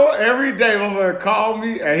hour every day, my man call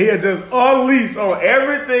me and he'll just unleash on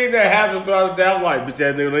everything that happens throughout the day. I'm like, bitch,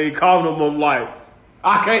 that nigga don't even call no more. I'm like,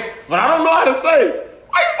 I can't, but I don't know how to say.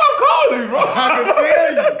 Why you stop calling me, bro? I can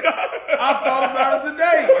tell you. I thought about it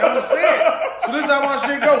today. You know what I'm saying? So this is how my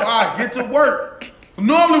shit go. All right, get to work.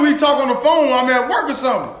 Normally we talk on the phone when I'm at work or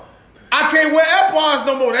something. I can't wear AirPods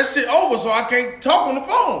no more. That shit over, so I can't talk on the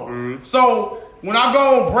phone. So when I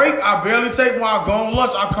go on break, I barely take when I go on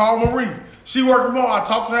lunch. I call Marie. She working more. I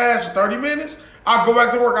talk to her ass for 30 minutes. I go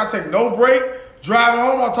back to work. I take no break. Driving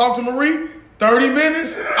home, I talk to Marie. 30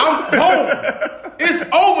 minutes. I'm home. It's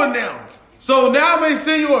over now. So now I may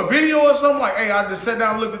send you a video or something like, hey, I just sat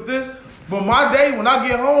down and looked at this. But my day, when I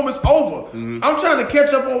get home, it's over. I'm trying to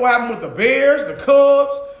catch up on what happened with the Bears, the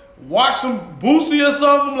Cubs, watch some Boosie or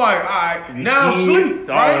something. I'm like, all right, now I'm asleep,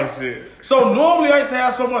 right? So normally I used to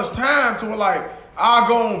have so much time to where, like, I'll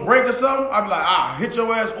go on break or something. I'll be like, I'll hit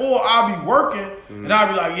your ass. Or I'll be working and I'll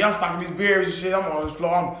be like, yeah, I'm stocking these berries and shit. I'm on this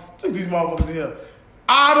floor. I'm take these motherfuckers in here.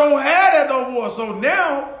 I don't have that no more. So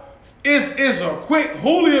now it's a quick.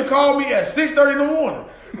 Julia called me at 6:30 in the morning.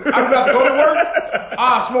 I'm about to go to work.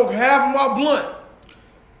 I smoke half of my blunt.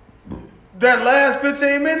 That last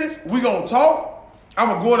 15 minutes, we gonna talk. I'm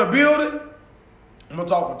gonna go in the building. I'm gonna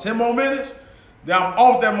talk for 10 more minutes. Then I'm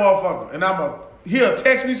off that motherfucker. And he'll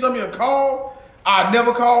text me something, he'll call. I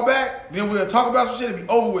never call back. Then we'll talk about some shit and be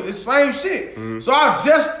over with. It's the same shit. So I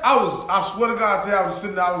swear to God, today I was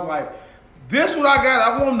sitting there, I was like, this what I got.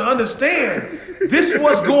 I want them to understand. This is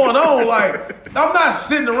what's going on. Like, I'm not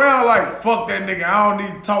sitting around like, fuck that nigga. I don't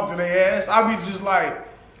need to talk to their ass. I be just like,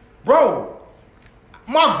 bro,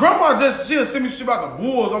 my grandma she'll send me shit about the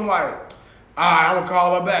Bulls. I'm like, all right, I'm going to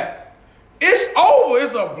call her back. It's over.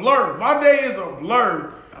 It's a blur. My day is a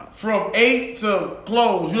blur from 8 to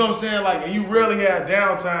close. You know what I'm saying? Like, and you rarely have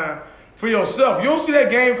downtime for yourself. You don't see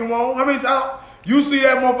that game come on. How many times you see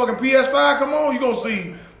that motherfucking PS5 come on? You going to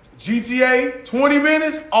see GTA, 20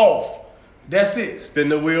 minutes, off. That's it. Spin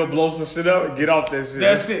the wheel, blow some shit up, and get off that shit.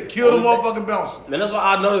 That's it. Kill the motherfucking bouncer. And that's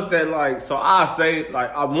why I noticed that, like, so I say,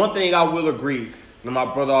 like, one thing I will agree, and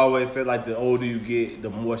my brother always said, like, the older you get, the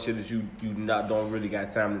more shit that you don't really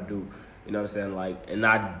got time to do. You know what I'm saying? Like, and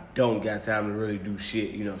I don't got time to really do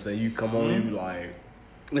shit. You know what I'm saying? You come on, you be like,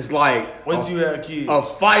 it's like, once you have kids, a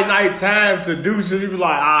fight night time to do shit, you be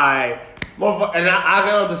like, all right. And I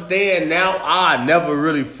can understand now. I never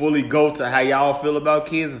really fully go to how y'all feel about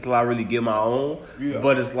kids until I really get my own. Yeah.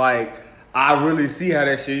 But it's like, I really see how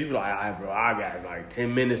that shit, you be like, all right, bro, I got like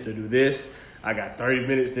 10 minutes to do this. I got 30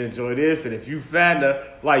 minutes to enjoy this. And if you find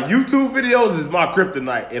like YouTube videos is my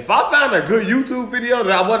kryptonite. If I found a good YouTube video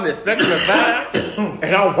that I wasn't expecting to find,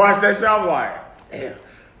 and I watch that shit, I'm like, damn.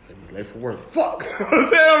 Late for work. Fuck.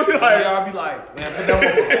 I'll be like, man, put that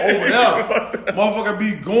motherfucker over there. Motherfucker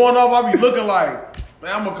be going off. I be looking like,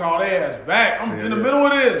 man, I'm gonna call their ass back. I'm in the middle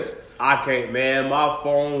of this. I can't, man. My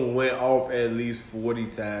phone went off at least 40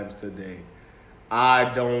 times today.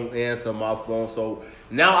 I don't answer my phone. So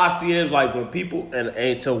now I see it like when people,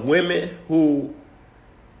 and to women who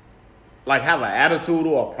like have an attitude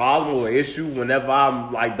or a problem or issue whenever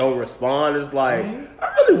I'm like don't respond, it's like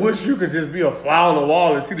I really wish you could just be a fly on the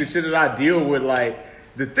wall and see the shit that I deal with. Like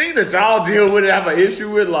the thing that y'all deal with and have an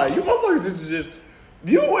issue with, like you motherfuckers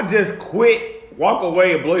you would just quit, walk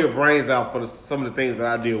away and blow your brains out for some of the things that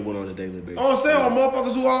I deal with on a daily basis. I'm saying,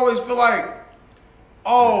 motherfuckers who always feel like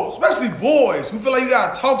especially boys who feel like you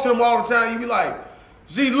gotta talk to them all the time. You be like,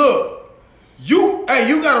 "Gee, look, you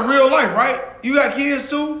got a real life, right? You got kids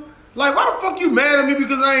too. Like, why the fuck you mad at me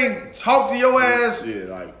because I ain't talk to your ass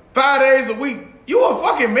 5 days a week? You a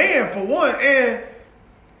fucking man for one, and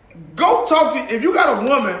go talk to. If you got a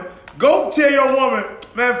woman, go tell your woman,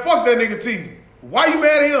 man, fuck that nigga T. Why you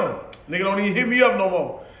mad at him? Nigga don't even hit me up no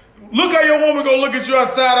more. Look at your woman go look at you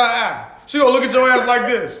outside her eye. She gonna look at your ass like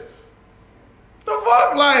this. The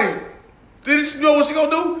fuck? Like, you know what she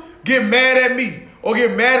gonna do? Get mad at me. Or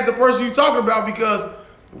get mad at the person you talking about because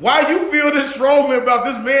why you feel this strongly about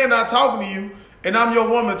this man not talking to you and I'm your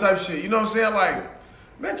woman type shit. You know what I'm saying? Like,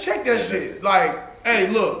 man, check that shit. Like, hey,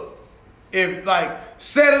 look, if like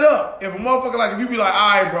set it up. If a motherfucker like if you be like,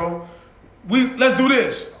 all right, bro, let's do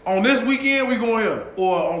this. On this weekend we going here.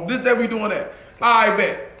 Or on this day we doing that. All right,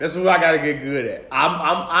 bet. That's what I gotta get good at.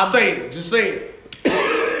 I'm say it. Just say it.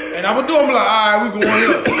 And I'm gonna do. I'm like, all right, we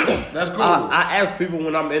going here. That's cool. I ask people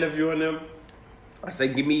when I'm interviewing them. I say,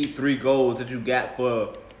 give me 3 goals that you got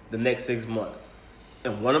for the next 6 months.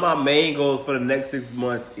 And one of my main goals for the next 6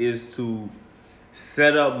 months is to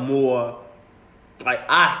set up more. Like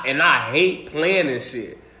I hate planning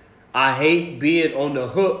shit. I hate being on the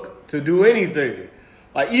hook to do anything.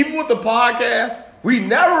 Like even with the podcast, we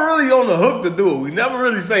never really on the hook to do it. We never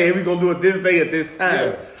really say, hey, we gonna do it this day at this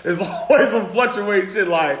time. Yeah. There's always some fluctuating shit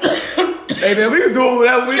like, hey man, we can do it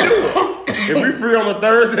whatever we do. If we free on a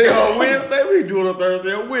Thursday or Wednesday, we can do it on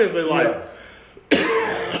Thursday or Wednesday. Like,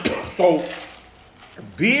 so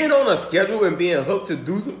being on a schedule and being hooked to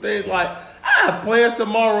do some things like, I have plans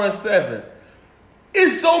tomorrow at 7.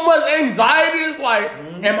 It's so much anxiety. It's like,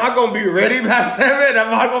 am I gonna be ready by 7?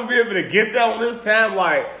 Am I gonna be able to get there on this time?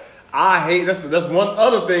 Like, I hate that's one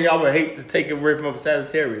other thing I would hate to take away from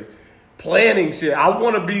Sagittarius. Planning shit. I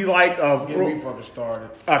want to be like get me fucking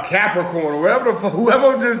started. A Capricorn or whatever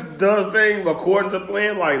whoever just does things according to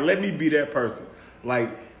plan. Like, let me be that person.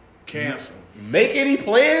 Like, cancel. Make any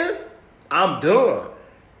plans? I'm done.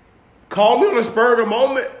 Call me on the spur of the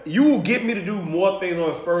moment. You will get me to do more things on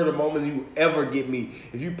the spur of the moment than you ever get me.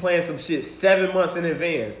 If you plan some shit 7 months in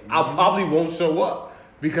advance, I probably won't show up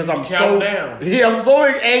because I'm Count down. Yeah, I'm so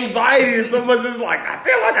anxiety and so much. It's like, God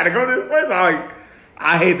damn, I gotta go to this place.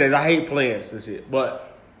 I hate that. I hate plans and shit.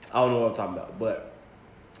 But I don't know what I'm talking about. But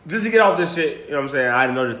just to get off this shit, you know what I'm saying? I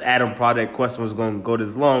didn't know this Adam Project question was going to go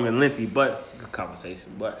this long and lengthy, but it's a good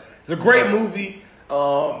conversation. But it's a great movie,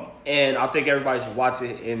 and I think everybody should watch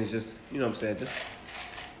it. And it's just, you know what I'm saying? Just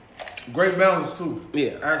great balance too.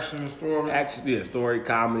 Yeah, action and story. Story,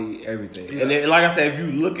 comedy, everything. Yeah. And then, like I said, if you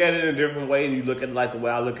look at it in a different way, and you look at it like the way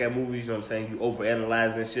I look at movies, you know what I'm saying? You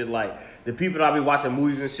overanalyze and shit. Like the people that I be watching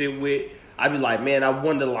movies and shit with. I be like, man, I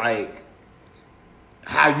wonder, like,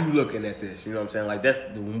 how you looking at this? You know what I'm saying? Like, that's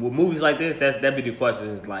with movies like this. That be the question.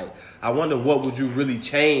 Is like, I wonder what would you really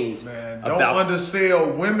change? Man, don't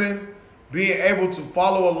undersell women being able to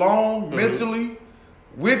follow along mentally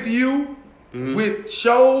with you, with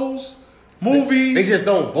shows, movies. They just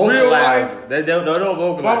don't vocalize. Real life. They don't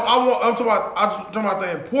vocalize. Well, I'm talking about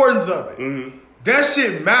the importance of it. That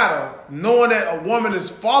shit matter. Knowing that a woman is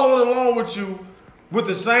following along with you. With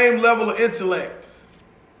the same level of intellect.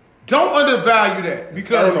 Don't undervalue that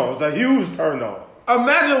because turn on. It's a huge turn on.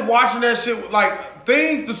 Imagine watching that shit like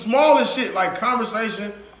things, the smallest shit like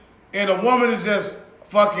conversation, and a woman is just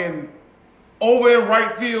fucking over in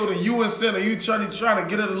right field and you in center. You trying to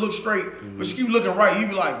get her to look straight, but she keep looking right. You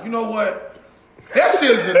be like, you know what? That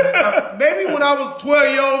shit is maybe when I was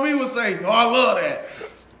 12-year-old me would say, oh, I love that.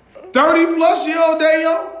 30-plus-year-old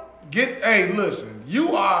Dayo. Hey, listen,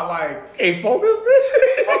 you are like... Hey, focus,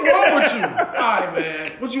 bitch. What's wrong with you? All right,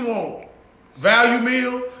 man. What you want? Value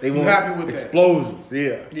meal? They you happy with explosions,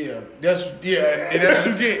 that? Explosions, yeah. And that's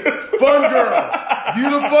what you get. Fun girl. You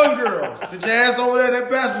the fun girl. Sit your ass over there in that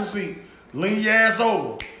passenger seat. Lean your ass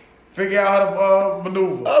over. Figure out how to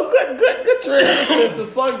maneuver. Oh, good transition to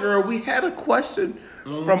fun girl. We had a question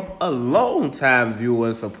from a long-time viewer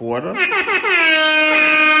and supporter.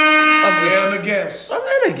 And a guest.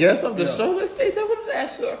 I'm a guest of the show. They wanted to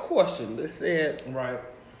ask you a question. They said, right,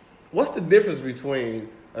 what's the difference between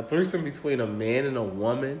a threesome between a man and a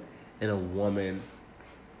woman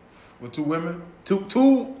with 2 women?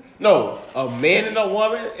 A man and a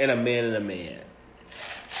woman and a man and a man.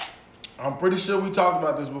 I'm pretty sure we talked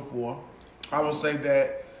about this before. I will say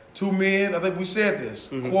that 2 men, I think we said this,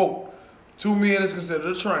 quote, 2 men is considered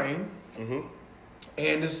a train,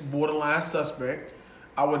 and this borderline suspect.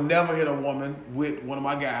 I would never hit a woman with one of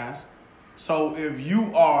my guys. So if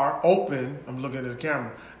you are open, I'm looking at this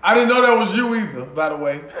camera. I didn't know that was you either, by the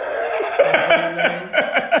way.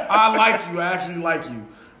 I like you. I actually like you.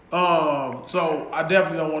 So I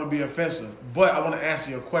definitely don't want to be offensive, but I want to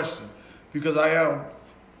answer your question because I am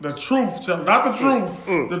the truth teller, not the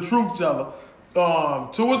truth, the truth teller.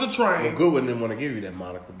 Two is a train. Goodwin didn't want to give you that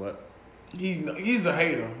moniker, but He's a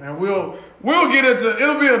hater, and we'll get into.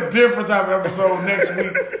 It'll be a different type of episode next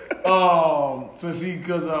week.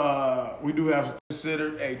 Because we do have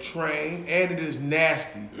considered a train, and it is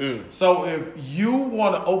nasty. So if you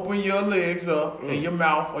want to open your legs up and your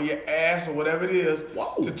mouth or your ass or whatever it is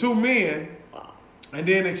to two men, and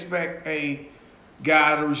then expect a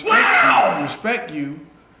guy to respect you,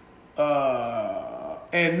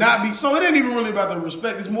 and not be. So it ain't even really about the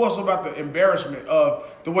respect. It's more so about the embarrassment of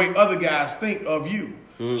the way other guys think of you.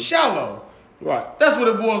 Shallow. right. That's what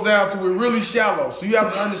it boils down to. We're really shallow. So you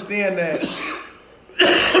have to understand that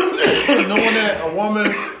knowing that a woman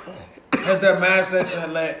has that mindset to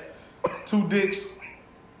let two dicks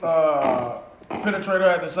penetrate her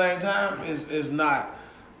at the same time is not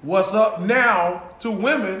what's up. Now, two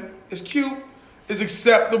women, it's cute. It's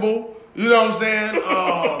acceptable. You know what I'm saying?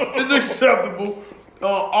 It's acceptable.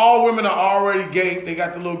 All women are already gay. They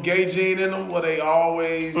got the little gay gene in them where they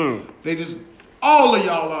always, all of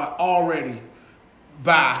y'all are already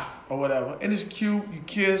bi or whatever. And it's cute. You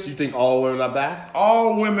kiss. You think all women are bi?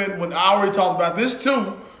 All women, when I already talked about this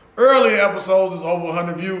too, earlier episodes is over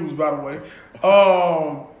 100 views, by the way.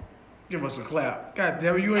 Give us a clap. God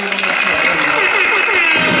damn it, you ain't on that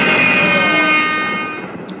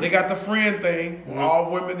clap. They got the friend thing. Where all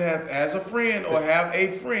women have as a friend or have a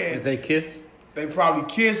friend. If they kissed? They probably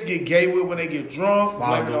kiss, get gay with when they get drunk,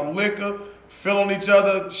 blame it on liquor, feel on each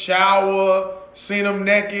other, shower, seen them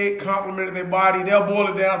naked, complimented their body. They'll boil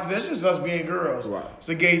it down to that's just us being girls. Right. It's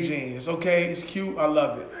a gay gene. It's okay. It's cute. I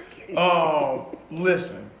love it.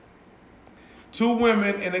 Listen, two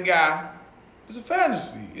women and a guy. It's a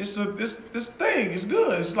fantasy. It's this thing. It's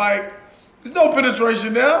good. It's like there's no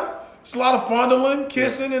penetration there. It's a lot of fondling,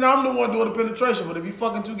 kissing, and I'm the one doing the penetration. But if you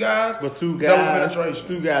fucking two guys, But double penetration.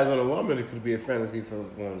 two guys and a woman, it could be a fantasy for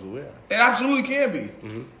one as well. It absolutely can be.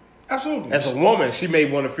 Absolutely. As a woman, she may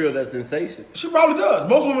want to feel that sensation. She probably does.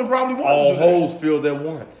 Most women probably want All to do that. hoes feel that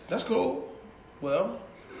once. That's cool. Well,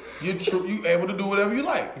 you able to do whatever you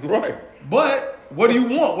like. Right. But what do you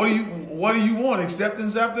want? What do you want?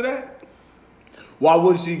 Acceptance after that? Why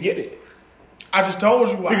wouldn't she get it? I just told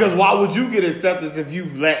you why. Because why would you get acceptance if you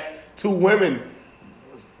let two women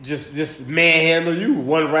just manhandle you?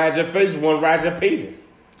 One ride your face, one ride your penis.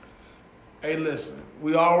 Hey, listen.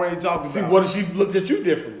 We already talked about See, what if she looked at you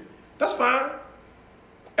differently? That's fine.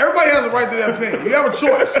 Everybody has a right to their opinion. You have a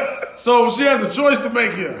choice. So she has a choice to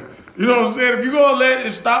make here. You know what I'm saying? If you're going to let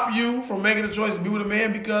it stop you from making the choice to be with a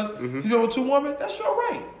man because he's been with two women, that's your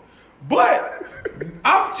right. But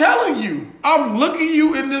I'm telling you, I'm looking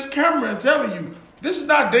you in this camera and telling you, this is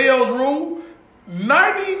not Dale's rule.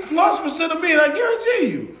 90+% of men, I guarantee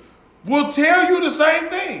you, will tell you the same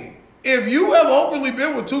thing. If you have openly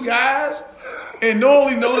been with two guys and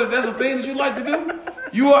knowingly know that that's a thing that you like to do,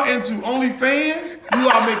 you are into OnlyFans, you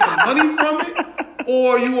are making money from it,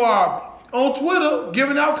 or you are on Twitter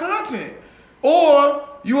giving out content, or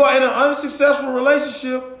you are in an unsuccessful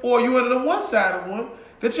relationship, or you are in a one-sided one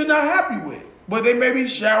that you're not happy with, but they may be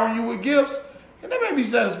showering you with gifts, and there may be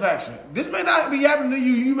satisfaction. This may not be happening to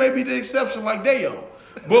you. You may be the exception like Deo.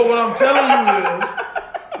 But what I'm telling you is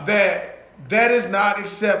that is not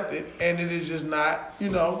accepted, and it is just not,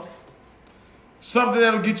 something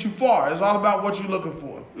that'll get you far. It's all about what you're looking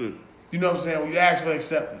for. You know what I'm saying? When you ask for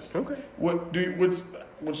acceptance. Okay. Would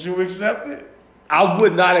you accept it? I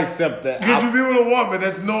would not accept that. Could you be with a woman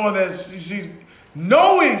that's knowing that she's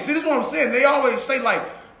knowing? See, this is what I'm saying. They always say, like,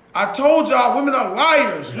 I told y'all women are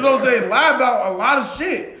liars. You know what I'm saying? Lie about a lot of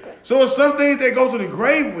shit. So it's some things they go to the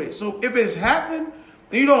grave with. So if it's happened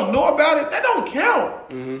and you don't know about it, that don't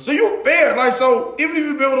count. So you fair. Like, so even if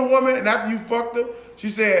you've been with a woman and after you fucked her, she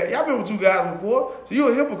said, y'all been with two guys before, so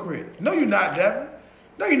you're a hypocrite. No, you're not, Devin.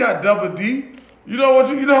 No, you're not Double D. You know what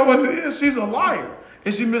it is? She's a liar.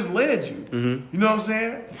 And she misled you. You know what I'm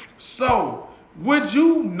saying? So would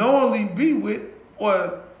you knowingly be with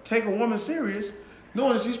or take a woman serious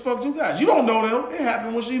knowing that she's fucked two guys? You don't know them. It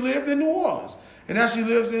happened when she lived in New Orleans. And now she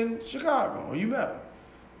lives in Chicago. Or you met her.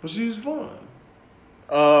 But she was fun.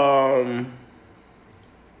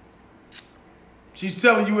 She's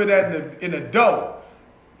telling you that in the dough.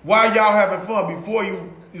 While y'all having fun before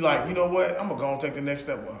you like, you know what? I'm going to go and take the next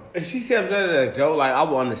step with her. If she said that at a joke, like, I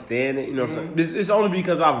will understand it. You know what I'm saying? It's only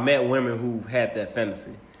because I've met women who've had that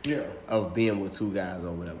fantasy. Yeah. Of being with two guys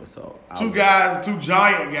or whatever. So two guys, two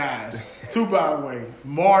giant guys. Two, by the way.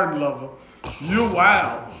 Martin lover. You're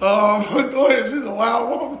wild. Go ahead. She's a wild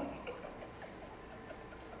woman.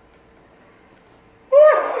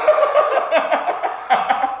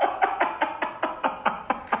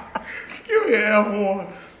 damn horn.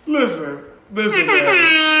 Listen, man.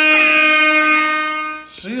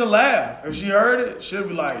 She'll laugh. If she heard it, she'll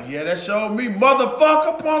be like, yeah, that showed me,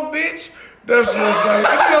 motherfucker, punk bitch. That's what she'll say.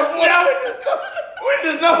 We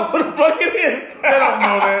just know what the fuck it is. They don't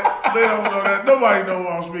know that. Nobody know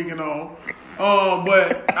what I'm speaking on.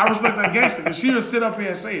 But I respect that gangster because she would sit up here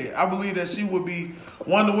and say it. I believe that she would be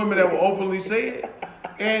one of the women that will openly say it.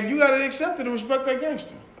 And you gotta accept it and respect that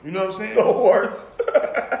gangster. You know what I'm saying? The horse.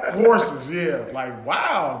 Horses, yeah. Like,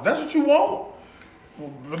 wow, that's what you want.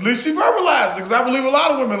 Well, at least she verbalized it because I believe a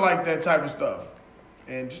lot of women like that type of stuff.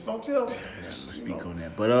 And just don't tell me. Speak on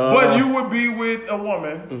that. But you would be with a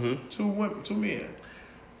woman, two men.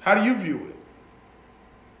 How do you view it?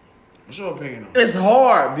 What's your opinion on it? It's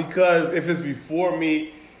hard because if it's before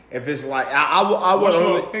me, if it's like I would What's your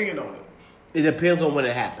only, opinion on it? it depends on when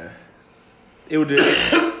it happened.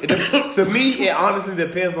 To me, it honestly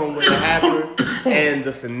depends on when it happened and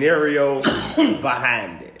the scenario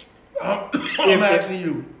behind it. I'm asking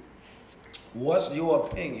you, what's your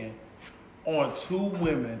opinion on two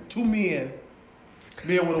men being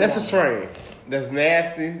with a woman? That's a train. That's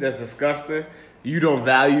nasty. That's disgusting. You don't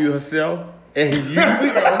value yourself, and you.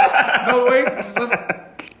 No, wait.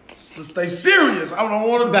 Let's stay serious. I don't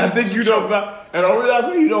want to. I think you don't. And the only reason I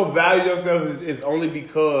say you don't value yourself is only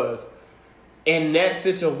because in that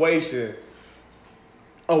situation,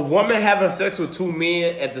 a woman having sex with two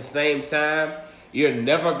men at the same time, you're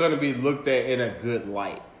never going to be looked at in a good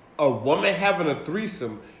light. A woman having a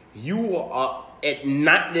threesome, you are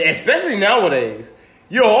especially nowadays,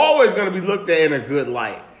 you're always going to be looked at in a good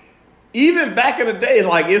light. Even back in the day,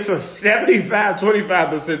 like it's a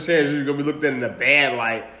 75-25% chance you're going to be looked at in a bad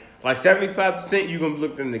light. Like 75% you're going to be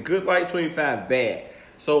looked at in a good light, 25 bad.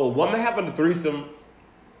 So a woman having a threesome,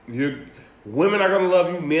 women are going to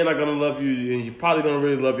love you, men are going to love you, and you're probably going to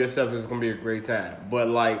really love yourself. It's going to be a great time. But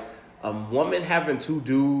like a woman having two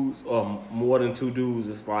dudes or more than two dudes,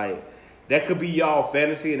 it's like that could be y'all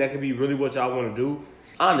fantasy and that could be really what y'all want to do.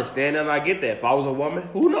 I understand that and I get that. If I was a woman,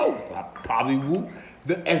 who knows? I probably would.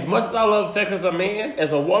 As much as I love sex as a man,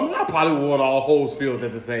 as a woman, I probably would want all hoes filled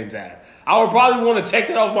at the same time. I would probably want to check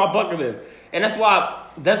that off my bucket list. And that's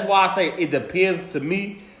why I say it depends to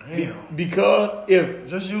me. Damn. Because if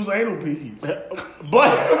just use anal beads.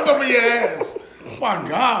 But some of your ass. My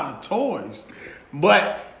God, toys.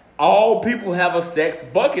 But all people have a sex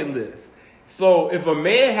bucket list. So if a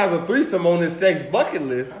man has a threesome on his sex bucket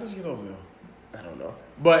list, how does he get over there? I don't know.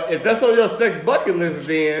 But if that's on your sex bucket list,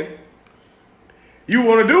 then you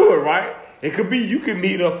want to do it, right? It could be you can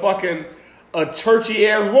meet a churchy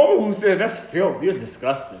ass woman who says that's filth. You're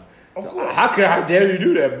disgusting. Of course. How dare you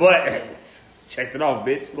do that? But checked it off,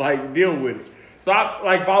 bitch. Like deal with it. So if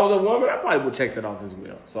I was a woman, I probably would check that off as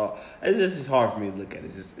well. So it's just hard for me to look at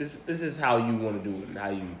it. It's just how you want to do it and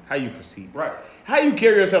how you proceed. Right. How you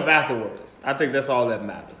carry yourself afterwards. I think that's all that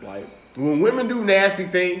matters. Like when women do nasty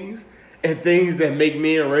things and things that make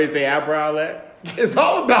men raise their eyebrow at, it's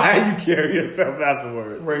all about how you carry yourself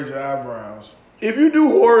afterwards. Raise your eyebrows. If you do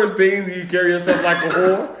horrors things and you carry yourself like a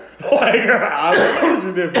whore, like I don't know what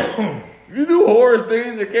you different. If you do horrors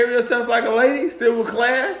things and carry yourself like a lady, still with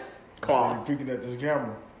class. I'm peeking at this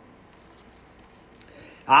camera.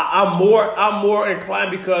 I'm more inclined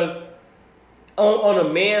because on a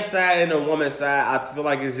man's side and a woman's side, I feel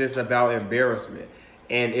like it's just about embarrassment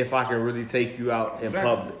and if I can really take you out in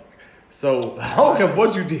public. So I don't care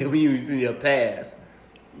what you did when you was in your past.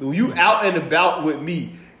 When you out and about with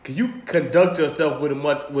me, can you conduct yourself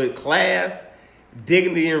with class,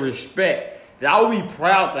 dignity, and respect? That I would be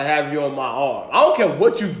proud to have you on my arm. I don't care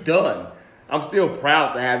what you've done. I'm still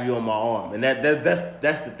proud to have you on my arm, and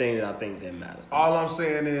that's the thing that I think that matters. All I'm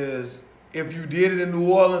saying is, if you did it in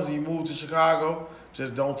New Orleans and you moved to Chicago,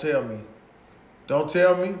 just don't tell me. Don't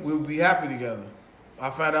tell me. We'll be happy together. I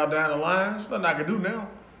find out down the line, there's nothing I can do now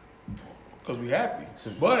because we happy.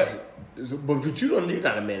 But you're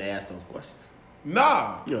not a man to ask those questions.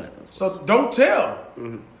 Nah. You don't ask those questions. So don't tell.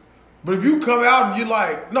 Mm-hmm. But if you come out and you're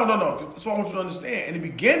like, no, that's what I want you to understand. In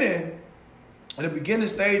the beginning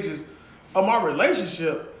stages of my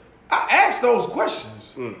relationship, I asked those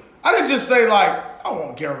questions. I didn't just say like, I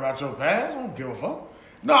don't care about your past. I don't give a fuck.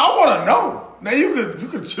 No, I want to know. Now you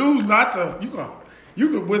could choose not to. You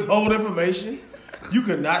could withhold information. You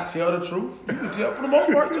could not tell the truth. You could tell, for the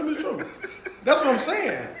most part, tell me the truth. That's what I'm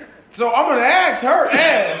saying. So I'm gonna ask her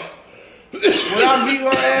ass. When I meet her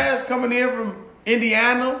ass coming in from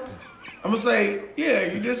Indiana, I'm gonna say, yeah,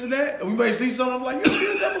 you this and that. And we may see something like, you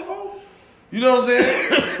did that before? You know what I'm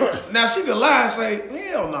saying? Now she could lie and say,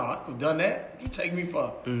 hell no, I've done that. You take me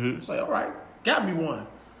for. Say, all right, got me one.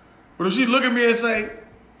 But if she look at me and say,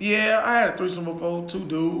 yeah, I had a threesome before, 2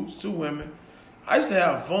 dudes, 2 women. I used to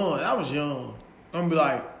have fun. I was young. I'm gonna be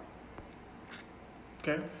like,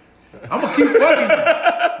 okay, I'm gonna keep fucking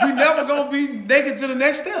you. We never gonna be naked to the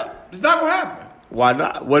next step. It's not gonna happen. Why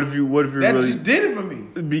not? What if you That really just did it for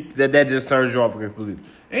me. that just turns you off completely?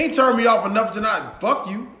 It ain't turned me off enough to not fuck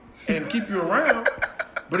you and keep you around,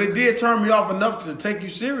 but it did turn me off enough to take you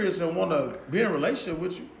serious and want to be in a relationship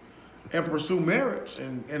with you and pursue marriage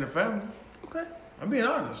and a family. Okay. I'm being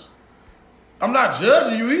honest. I'm not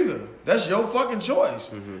judging you either. That's your fucking choice.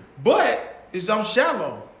 Mm-hmm. But I'm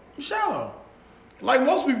shallow. I'm shallow. Like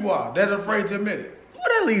most people are. They're afraid to admit it. Well,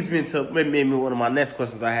 that leads me into maybe one of my next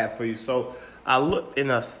questions I have for you. So I looked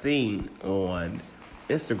and I seen on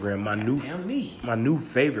Instagram my new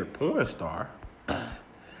favorite porn star.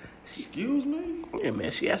 Excuse me? Yeah,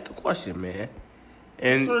 man. She asked a question, man.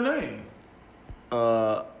 And What's her name?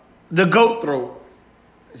 the goat throat,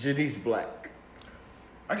 Janice Black.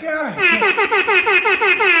 I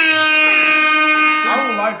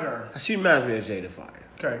don't like her. She reminds me of Jada Fire.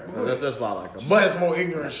 Okay. That's why I like her. She But says more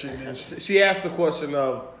ignorant shit than she. she asked the question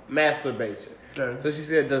of masturbation. Okay. So she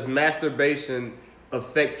said, "Does masturbation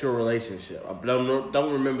affect your relationship?" I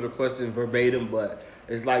don't remember the question verbatim, but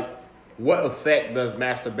it's like, what effect does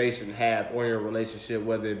masturbation have on your relationship,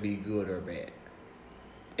 whether it be good or bad?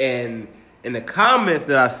 And in the comments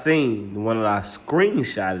that I seen, the one that I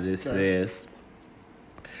screenshotted, it says,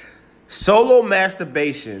 "Solo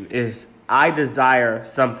masturbation is I desire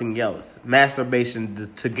something else. Masturbation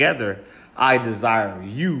together, I desire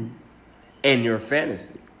you and your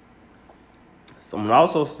fantasy." Someone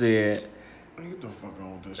also said, Get the fuck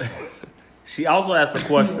on with this shit. she also asked a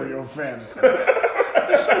question. Your fantasy.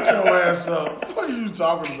 Shut your ass up. What are you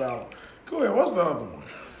talking about? Go ahead. What's the other one?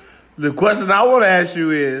 The question I want to ask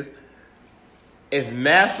you is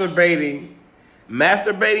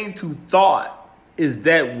masturbating to thought, is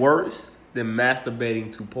that worse than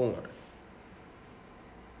masturbating to porn?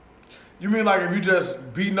 You mean like if you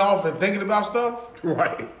just beating off and thinking about stuff?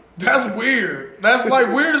 Right. That's weird. That's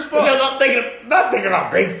like weird as fuck. No, not thinking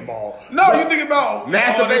about baseball. No, you think about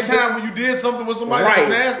Masturbate the time when you did something with somebody Right,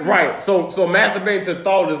 that was nasty. right. So masturbating to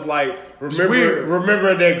thought is like weird.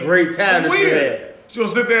 remembering that great time It's that you weird. had. She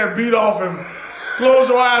gonna sit there and beat off and close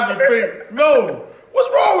your eyes and think, no, what's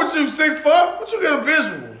wrong with you, sick fuck? What you get a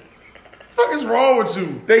visual? Fuck is wrong with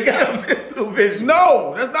you? They got a mental vision.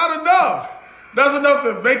 No, that's not enough. That's enough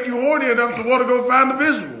to make you horny enough to want to go find the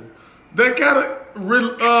visual. That kind of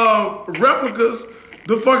replicas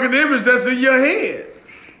the fucking image that's in your head.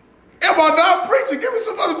 Am I not preaching? Give me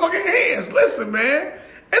some motherfucking hands. Listen, man.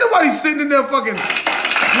 Ain't nobody sitting in there fucking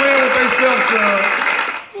playing with themselves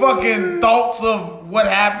to fucking thoughts of what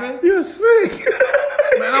happened. You're sick.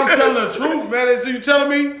 Man, I'm telling the truth, man. So you telling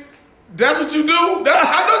me that's what you do? I know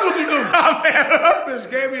that's what you do. That bitch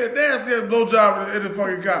gave me a nasty ass blowjob in the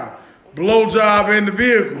fucking car. Blowjob in the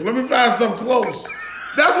vehicle. Let me find something close.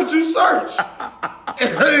 That's what you search.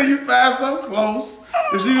 And you find something close.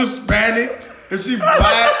 If she Hispanic, if she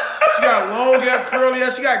black, she got long hair, curly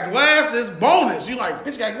hair, she got glasses, bonus. You like,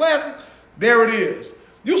 bitch got glasses? There it is.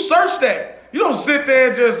 You search that. You don't sit there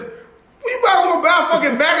and just, you might as well buy a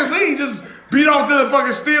fucking magazine, just beat off to the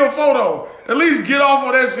fucking still photo. At least get off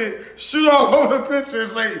on that shit. Shoot all over the picture and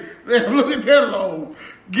say, damn, look at that load.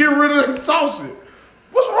 Get rid of it, toss it.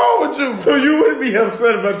 What's wrong with you? So you wouldn't be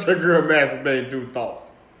upset about your girl masturbating through thought?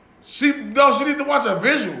 She needs to watch a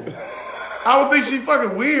visual. I would think she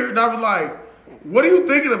fucking weird, and I'd be like, what are you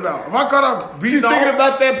thinking about? If I caught her beating She's off, thinking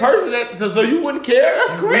about that person, so you wouldn't care?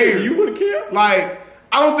 That's crazy. Weird. You wouldn't care? like,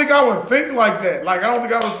 I don't think I would think like that. Like, I don't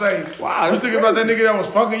think I would say, Wow, you that's thinking about that nigga that was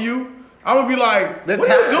fucking you? I would be like, That what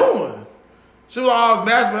are time. you doing? She was like, I was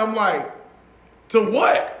masturbating. I'm like, to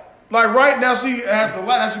what? Like, right now she has to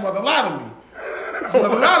lie. She about to lie to me. She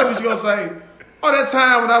about to lie to me. She gonna say, oh, that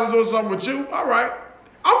time when I was doing something with you? All right.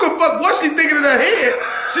 I don't give a fuck what she thinking in her head.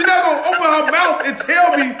 She not gonna open her mouth and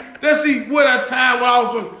tell me that she with that time when I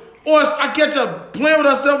was with, or I catch her playing with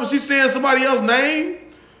herself when she's saying somebody else's name.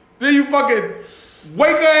 Then you fucking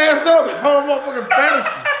wake her ass up on a motherfucking fantasy.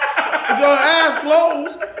 With your eyes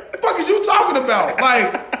closed. The fuck is you talking about?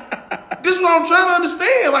 Like, this is what I'm trying to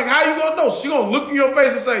understand. Like, how you gonna know? She gonna look in your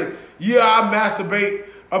face and say, yeah, I masturbate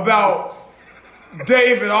about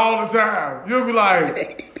David all the time. You'll be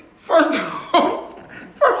like, first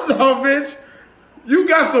off, bitch, you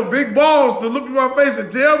got some big balls to look in my face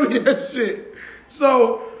and tell me that shit.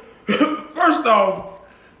 So, first off,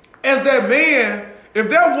 as that man, if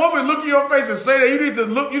that woman look in your face and say that,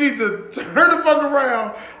 you need to turn the fuck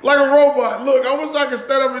around like a robot. Look, I wish I could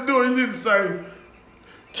stand up and do it. You need to say,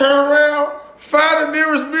 turn around, find the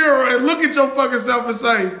nearest mirror, and look at your fucking self and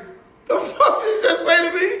say, the fuck did she just say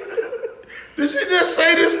to me? Did she just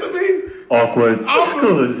say this to me? Awkward.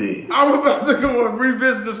 Scusi. I'm about to go and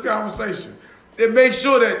revisit this conversation and make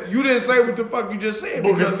sure that you didn't say what the fuck you just said.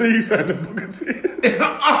 Booker T, you said the Booker T.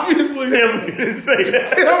 Obviously, Tell me you didn't say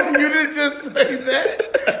that. tell me you didn't just say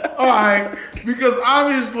that. All right, because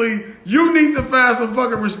obviously you need to find some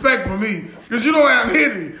fucking respect for me because you don't have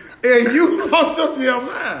any, and you lost your damn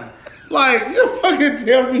mind. Like you fucking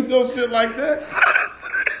tell me no shit like that.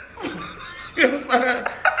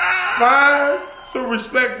 Find some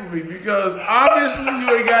respect for me because obviously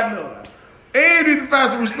you ain't got none, and you need to find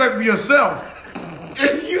some respect for yourself.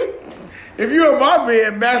 If you in my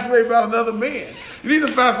bed masturbating about another man, you need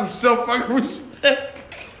to find some self fucking respect.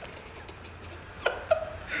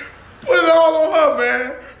 Put it all on her,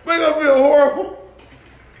 man. Make her feel horrible.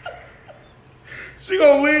 She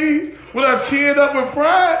gonna leave with her chin up with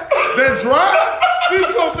pride. That drive, she's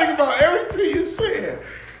gonna think about everything you said.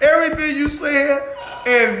 Everything you said,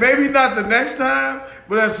 and maybe not the next time,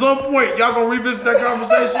 but at some point, y'all gonna revisit that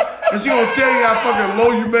conversation, and she gonna tell you how fucking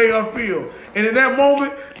low you made her feel. And in that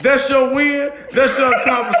moment, that's your win, that's your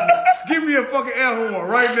accomplishment. Give me a fucking air horn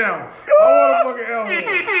right now. I want a fucking air horn.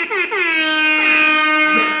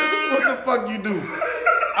 That's what the fuck you do.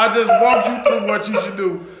 I just walked you through what you should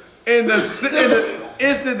do. In the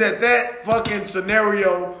instant that fucking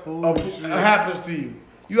scenario happens to you,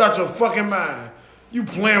 you out your fucking mind. You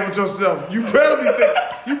playing with yourself. You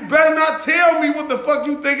better not tell me what the fuck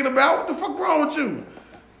you thinking about. What the fuck wrong with you?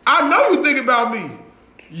 I know you thinking about me.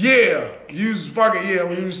 Yeah, you fucking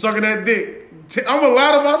when you sucking that dick. I'm gonna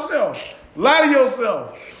lie to myself. Lie to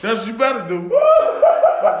yourself. That's what you better do. What the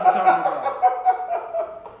fuck you talking about?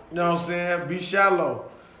 You know what I'm saying? Be shallow.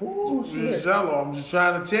 Ooh, Be shallow. I'm just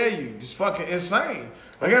trying to tell you. It's fucking insane.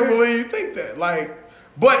 I can't believe you think that. Like,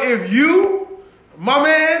 but if you, my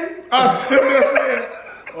man, I was sitting there saying,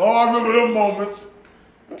 oh, I remember them moments.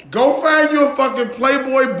 Go find you a fucking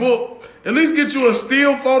Playboy book. At least get you a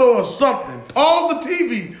still photo or something. Pause the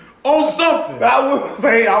TV on something. I will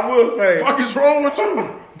say. Fuck is wrong with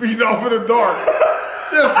you? Beating off in the dark.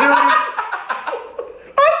 Just hear this.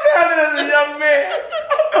 I'm trying to as a young man.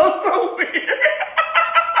 I feel so weird.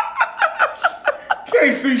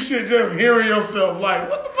 Can't see shit just hearing yourself like,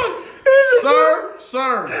 what the fuck?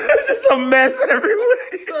 Sir. It's just a mess everywhere.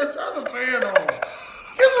 Sir, turn the fan on.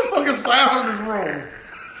 Get some fucking sound in this room.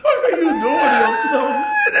 What are you doing to yourself?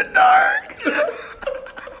 In the dark.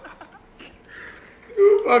 You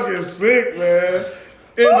fucking sick, man.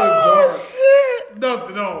 In the dark. Shit.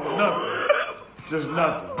 Nothing. Just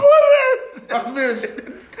nothing. What is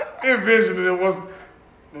I envisioning it was.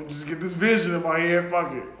 Just get this vision in my head.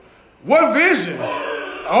 Fuck it. What vision? I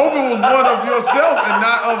hope it was one of yourself and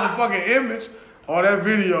not of a fucking image or that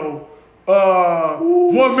video.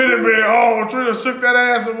 1 minute, man. Oh, Trina shook that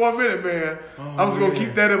ass in 1 minute, man. I'm just gonna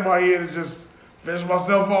keep that in my head and just finish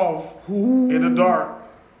myself off in the dark.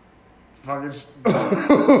 Fucking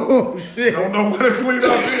shit. Don't know what to clean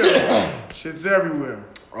up here. Shit's everywhere.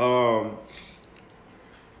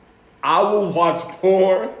 I will watch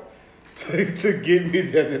porn to get me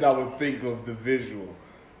there, then I would think of the visual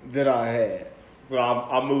that I had. So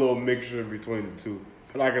I'm a little mixture between the two.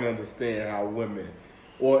 But I can understand how women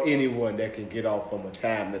or anyone that can get off from a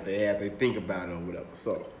time that they have, they think about it or whatever.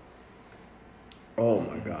 So, oh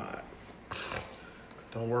my God.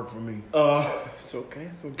 Don't work for me. It's okay.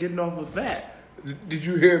 So getting off of that, did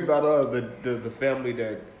you hear about the family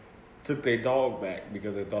that took their dog back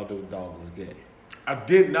because they thought the dog was gay? I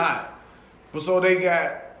did not. But so they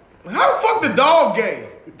got. How the fuck the dog gay?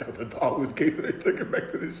 They thought the dog was gay, so they took it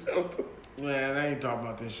back to the shelter. Man, I ain't talking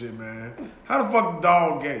about this shit, man. How the fuck the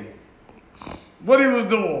dog gay? What he was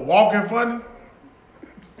doing? Walking funny?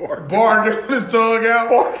 Barking with his tongue out?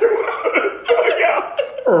 Barking with his tongue out.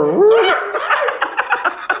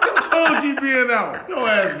 Your tongue keep being out. Your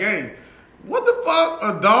ass gay. What the fuck?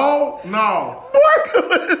 A dog? No. Barking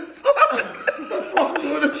with his tongue. Walking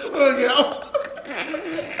with his tongue out.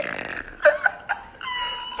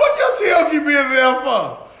 Fuck your tail keep being there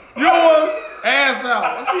for? You want ass out.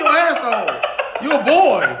 I see your asshole. You a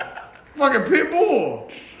boy. Fucking pit bull.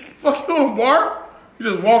 Fuck you don't bark. You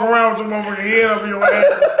just walk around with your motherfucking head up in your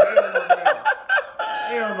ass.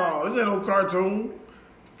 Hell no. This ain't no cartoon.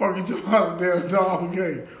 Fuck you talking about a damn dog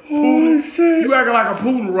gay. Poodle. You acting like a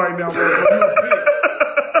poodle right now, bro. You a pit.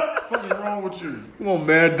 What the fuck is wrong with you? Come on,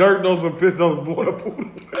 man. Dirk knows some piss was born a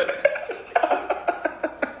poodle.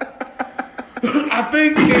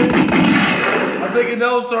 I think in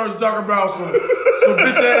those terms, talking about some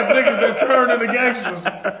bitch ass niggas that turn into gangsters.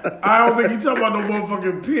 I don't think he talking about no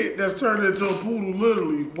motherfucking pit that's turned into a poodle,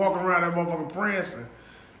 literally walking around that motherfucking prancing.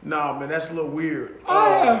 Nah, man, that's a little weird.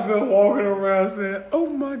 I have been walking around saying, "Oh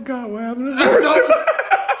my God, what happened to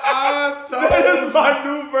I That is my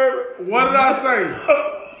new favorite. What did I say?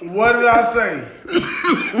 What did I say?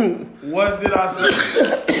 What did I say?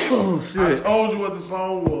 Oh I shit. told you what the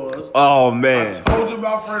song was. Oh I man. told you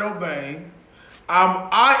about Fredo Bang.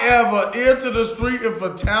 I ever into the street and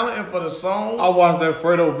for talent and for the songs. I watched that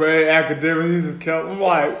Fredo Bang academic. He just kept. I'm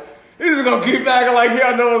like, he's just gonna keep acting like he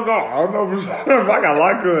I know what's going on. I don't know if I got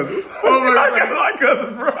my cousins. Oh, I got my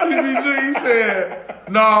cousins, bro. TBG, he said,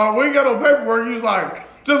 "Nah, we ain't got no paperwork." He was like,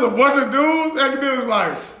 "Just a bunch of dudes." Academics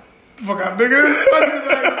like, "The fuck out, nigga."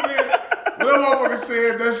 When that motherfucker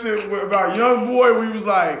said that shit about Young Boy, we was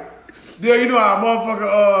like, "Yeah, you know how a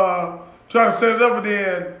motherfucker try to set it up and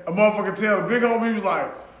then a motherfucker tell the big homie," he was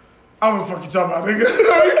like, "I don't know what the fuck you talking about, nigga."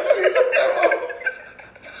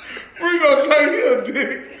 What you gonna say here,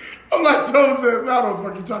 dick? I'm like, told him, I don't know what the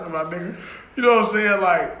fuck you talking about, nigga. You know what I'm saying?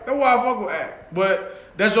 Like, that's why I fuck with Act. But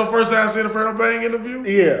that's your first time seeing a Fredo Bang interview?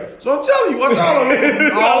 Yeah. So I'm telling you, watch all of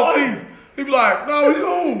them, all teeth. He be like, "No, he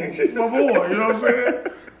cool. He's my boy." You know what I'm saying?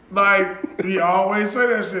 Like, he always say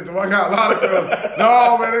that shit to me. I got a lot of girls.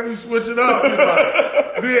 No, man, they be switching up. He's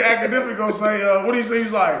like, then academic gonna say, what do you say?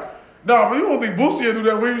 He's like, "No, but you don't think Boosie will do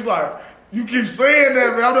that." He was like, "You keep saying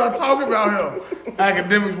that, man. I'm not talking about him."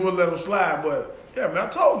 Academics wouldn't let him slide, but yeah, man, I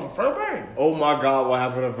told you, Fredo Bang. Oh my God, what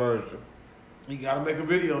happened to Virgil? He gotta make a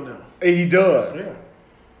video now. And he does. Yeah.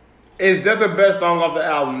 Is that the best song off the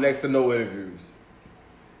album next to No Interviews?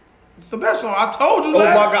 It's the best song. I told you Oh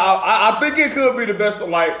that. my God, I think it could be the best song.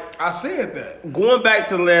 Like, I said that. going back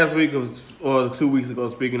to last week or 2 weeks ago,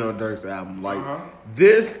 speaking on Dirk's album, like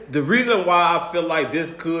the reason why I feel like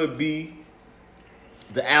this could be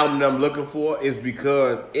the album that I'm looking for is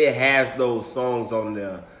because it has those songs on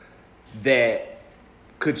there that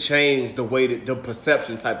could change the way that the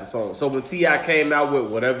perception type of song. So when T.I. came out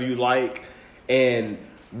with Whatever You Like and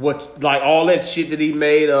what like all that shit that he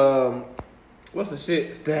made, what's the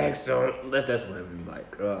shit? Stacks on that's Whatever You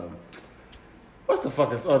Like. What's the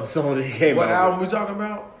fucking other song that he came What out album we talking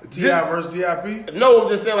about? T.I. versus T.I.P.? with? No, I'm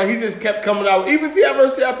just saying like he just kept coming out. Even T.I.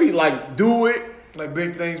 versus T.I.P. like Do It. Like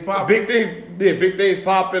Big Things Pop. Big things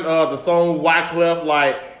popping. The song Wyclef,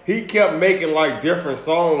 like he kept making like different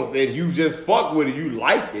songs and you just fuck with it. You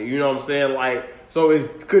liked it. You know what I'm saying? Like, so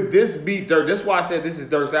could this be Dirk? That's why I said this is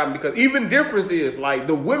Dirk's album because even difference is like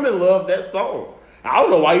the women love that song. I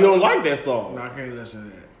don't know why you don't like that song. No, I can't listen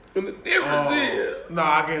to that. And the difference is, No,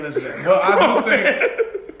 I can't listen to that. But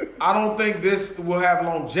I don't think this will have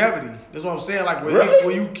longevity. That's what I'm saying. Like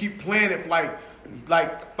when you keep playing it for like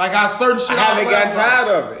I certain shit. I haven't gotten tired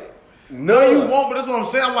of it. No, you won't. But that's what I'm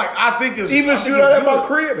saying. I'm like, I think it's Even shoot out at my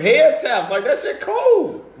crib, head tap, like that shit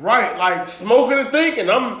cold. Right, like Smoking and thinking,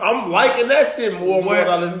 I'm liking that shit more and more when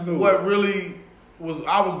I listen to it. What really was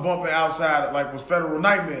I was bumping outside like was Federal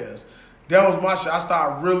Nightmares. That was my shit. I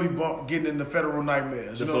started really getting into Federal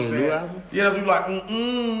Nightmares. You know what I'm saying? Yeah, that's when you like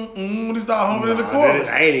when they start humming in the chorus.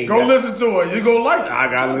 Go listen to it. You go like it. I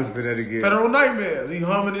gotta listen to that again. Federal Nightmares. He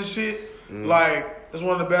humming this shit. Like, it's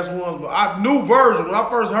one of the best ones. But I knew Virgil when I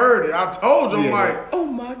first heard it. I told you, I'm like, oh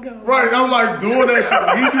my God. Right, I'm like doing that shit.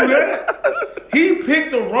 He do that. He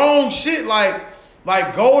picked the wrong shit like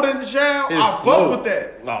Golden Child. I fuck with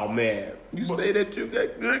that. Oh man. You say that you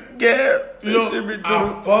got good gap. You know,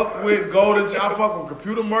 I fuck with Golden Child. I fuck with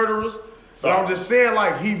Computer Murderers. But I'm just saying,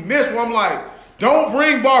 like, he missed one. I'm like, don't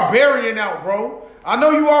bring Barbarian out, bro. I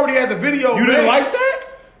know you already had the video. You didn't like that?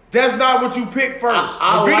 That's not what you picked first.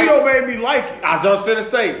 The video made me like it. I just finna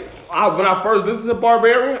say, when I first listened to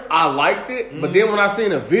Barbarian, I liked it. But then when I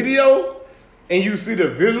seen a video and you see the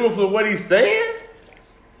visual for what he's saying,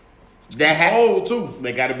 that old too.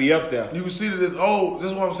 They got to be up there. You can see that it's old.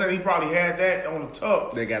 This is what I'm saying. He probably had that on the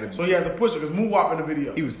tub. They got to. So he had to push it because Moo-Wop in the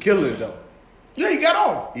video. He was killing it though. Yeah, he got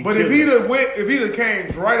off. But if he'd have came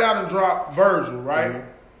right out and dropped Virgil, right?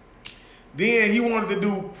 Then he wanted to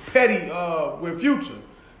do Petty with Future.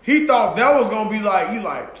 He thought that was gonna be like,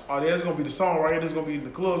 oh, this is gonna be the song right here. This is gonna be in the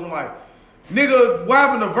clubs. I'm like, nigga, what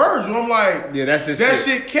happened to Virgil? I'm like, yeah, that's his that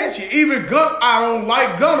shit catchy. Even I don't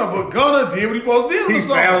like Gunna, but Gunna did what he supposed to do. He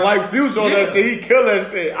sound like Future on that shit. He kill that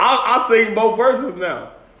shit. I sing both verses now.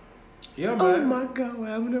 Yeah, man. Oh my God, what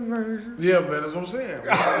happened to Virgil? Yeah, man, that's what I'm saying.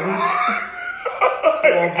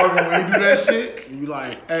 Motherfucker, when he do that shit, you be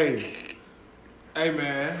like, hey,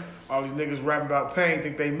 man, all these niggas rapping about pain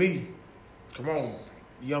think they me. Come on,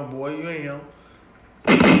 young boy, you ain't him.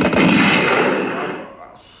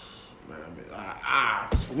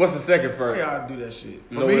 What's the second first? Yeah, I do that shit.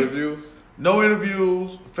 For no me, interviews? No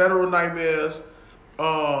interviews, Federal Nightmares,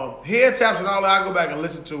 head taps and all that. I go back and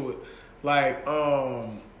listen to it. Like, I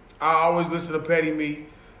always listen to Petty Me.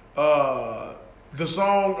 The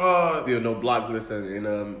song Still no block list in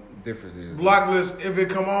Difference is Blacklist, if it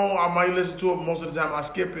come on, I might listen to it. Most of the time, I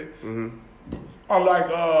skip it. Mm-hmm. I like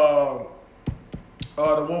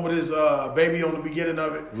the one with his baby on the beginning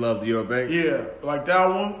of it. Love to Your Bank. Yeah, like that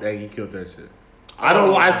one. Dang, he killed that shit. I don't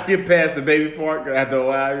know why I skip past the baby part. After a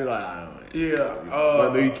while, you're like, I don't know. Yeah,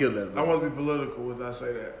 but he killed that. I want to be political when I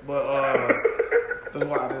say that, but that's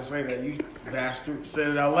why I didn't say that. You bastard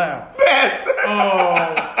said it out loud.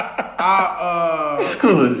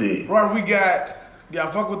 Scusi. Right, we got I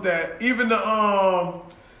fuck with that. Even the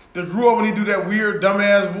grew up when he do that weird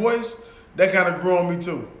dumbass voice. That kind of grew on me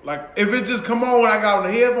too. Like if it just come on when I got on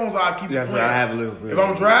the headphones, I'll keep it playing. I haven't listened to it. If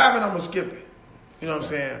I'm driving, I'm gonna skip it. You know what I'm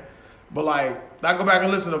saying? But like, I go back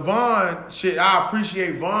and listen to Vaughn. Shit, I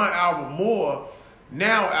appreciate Vaughn album more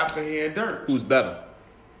now after hearing Dirt. Who's better,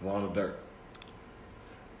 Vaughn or Dirt?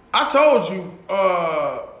 I told you,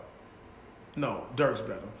 no, Dirt's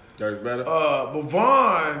better. Dirt's better. But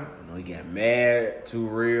Vaughn, he got mad, too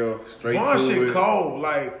real, straight Vaughn to shit it. cold.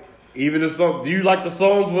 Like even the song. Do you like the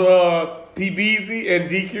songs with P-Beezy and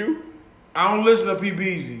DQ? I don't listen to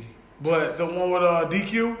P-Beezy, but the one with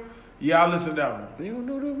DQ. Yeah, I listen to that one. You don't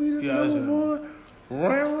know that we Yeah, I listen to that one.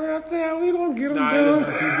 Around town, we gonna get him Nah, I done. listen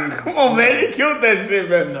to P-Beezy. Come on, man. He killed that shit,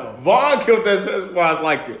 man. No. Vaughn killed that shit. That's why I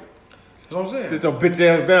like it. That's what I'm saying. Sit your bitch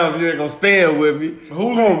ass down if you ain't gonna stand with me.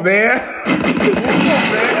 Who Come on, man.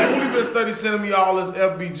 man, Hooli been study sending me all this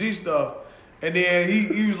FBG stuff, and then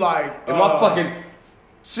he was like, And my fucking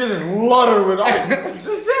shit is luttering. Just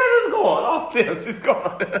going. Oh, damn, she's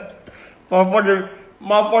gone. my fucking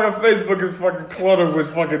Facebook is fucking cluttered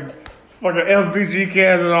with fucking FBG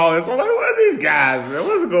cans and all this. I'm like, what are these guys, man?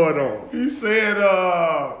 What's going on? He said,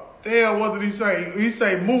 damn, what did he say? He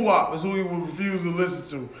say Muwop is who he would refuse to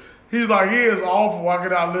listen to. He's like, he is awful. Why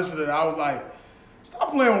could I listen to that? I was like,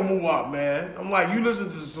 stop playing with Muwop, man. I'm like, you listen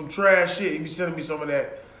to some trash shit. You be sending me some of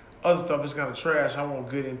that other stuff. It's kind of trash. I won't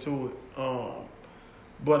get into it.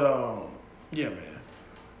 Yeah, man.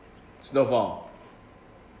 Snowfall.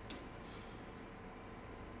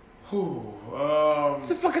 Whew.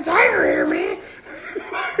 It's a fucking tiger here, man.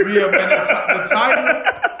 Yeah, man. The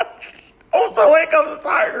Tiger. Oh, so wake up the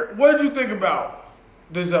tiger. What did you think about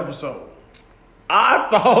this episode? I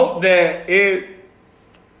thought that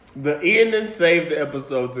the ending saved the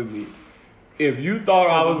episode to me. If you thought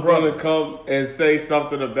I was going to come and say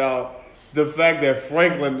something about the fact that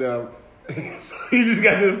Franklin, so he just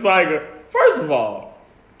got this tiger. First of all,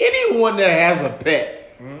 anyone that has a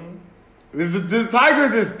pet, this tiger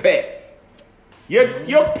is his pet.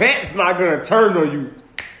 Your pet's not going to turn on you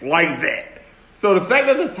like that. So the fact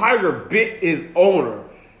that the tiger bit his owner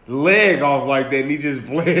leg off like that and he just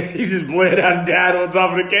bled out and died on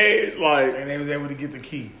top of the cage, like, And they was able to get the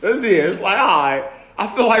key. that's it. It's like, all right. I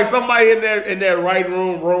feel like somebody in that writing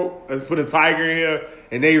room wrote, let's put a tiger in here,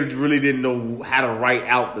 and they really didn't know how to write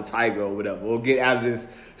out the tiger or whatever, or get out of this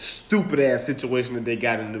stupid ass situation that they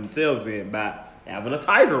got in themselves in by having a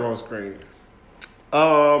tiger on screen.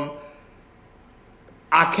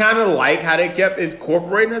 I kind of like how they kept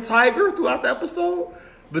incorporating a tiger throughout the episode,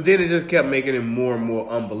 but then it just kept making it more and more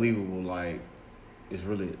unbelievable. Like, it's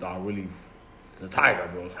a tiger,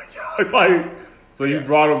 bro. Like, so you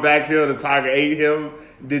brought him back here, the tiger ate him,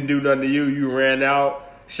 didn't do nothing to you, you ran out,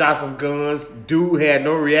 shot some guns, dude had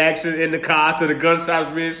no reaction in the car to the gunshots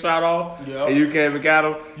being shot off, Yep. and you came and got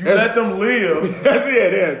him. Let them live. That's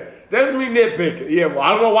it. That's me nitpicking. Yeah, well, I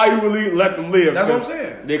don't know why you would let them live. That's what I'm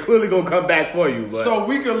saying. They're clearly gonna come back for you. But. So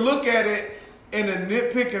we can look at it in a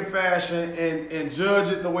nitpicking fashion and judge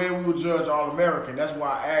it the way that we would judge All-American. That's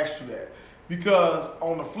why I asked you that. Because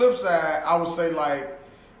on the flip side, I would say like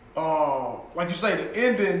you say, the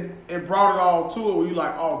ending, it brought it all to it where you're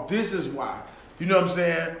like, oh, this is why. You know what I'm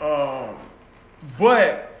saying?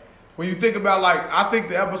 But when you think about, like, I think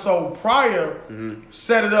the episode prior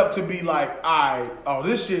set it up to be like,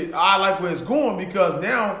 this shit, I like where it's going, because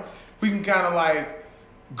now we can kind of like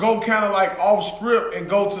go kind of like off script and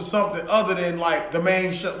go to something other than like the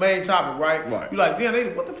main topic, right? You're like,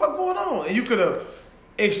 damn, what the fuck going on? And you could have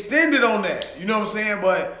extended on that, you know what I'm saying?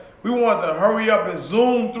 But we want to hurry up and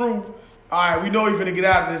zoom through. All right, we know he's finna get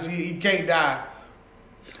out of this. He can't die.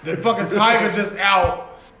 The fucking tiger just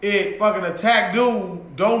out. It fucking attacked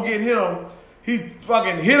dude. Don't get him. He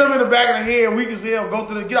fucking hit him in the back of the head. Weak as hell.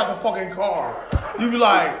 Get out the fucking car. You be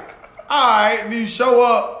like, all right. And you show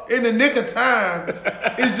up in the nick of time.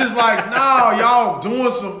 It's just like, nah, y'all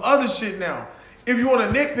doing some other shit now. If you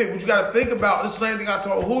want to nitpick, but you got to think about the same thing I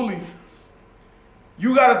told Hooli.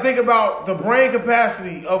 You got to think about the brain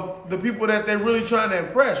capacity of the people that they're really trying to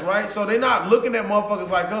impress, right? So they're not looking at motherfuckers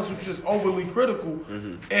like us who's just overly critical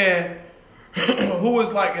and who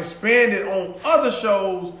is like expanded on other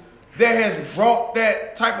shows that has brought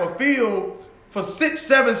that type of feel for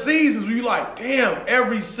 6-7 seasons where you like, damn,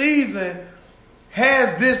 every season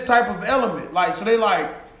has this type of element. Like, so they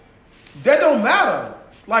like, that don't matter.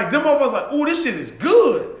 Like, them motherfuckers like, ooh, this shit is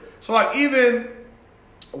good. So like, even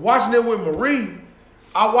watching it with Marie,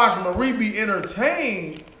 I watched Marie be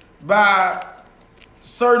entertained by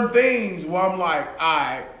certain things where I'm like,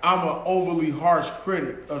 alright, I'm an overly harsh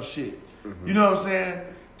critic of shit. Mm-hmm. You know what I'm saying?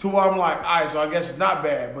 To where I'm like, alright, so I guess it's not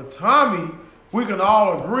bad. But Tommy, we can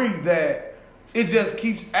all agree that it just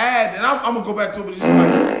keeps adding. And I'm gonna go back to it, but it's just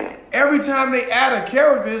like, every time they add a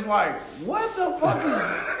character, it's like, what the fuck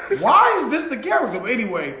is, why is this the character? But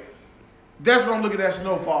anyway, that's when I'm looking at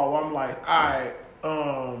Snowfall, where I'm like, alright,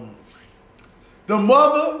 the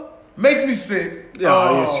mother makes me sick.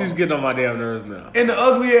 Yeah, she's getting on my damn nerves now. And the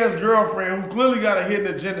ugly ass girlfriend who clearly got a hidden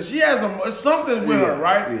agenda. She has something with her,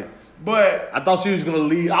 right? Yeah. But I thought she was gonna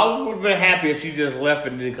leave. I would have been happy if she just left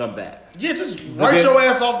and didn't come back. Yeah, just write your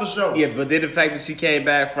ass off the show. Yeah, but then the fact that she came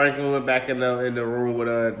back, Franklin went back in the room with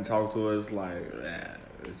her and talked to us, like,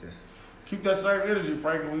 it's just keep that same energy,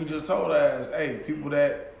 Franklin. We just told her ass, hey, people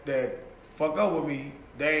that fuck up with me,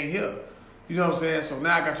 they ain't here. You know what I'm saying? So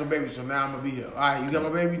now I got your baby, so now I'm gonna be here. All right, you got my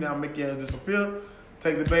baby, now make your ass disappear,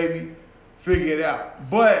 take the baby, figure it out.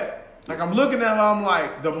 But like, I'm looking at her, I'm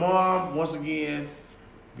like, the mom once again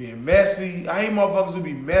being messy. I hate motherfuckers who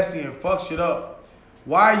be messy and fuck shit up.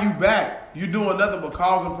 Why are you back? You doing nothing but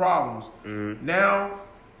causing problems. Mm-hmm. Now,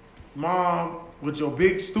 mom, with your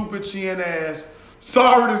big stupid chin ass,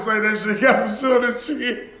 sorry to say that shit, got some shit on this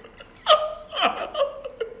shit.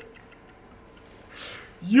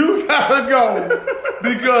 You gotta go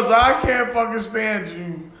because I can't fucking stand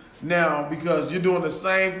you now because you're doing the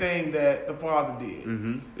same thing that the father did.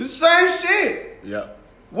 Mm-hmm. It's the same shit. Yep.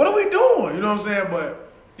 What are we doing? You know what I'm saying?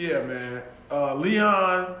 But yeah, man.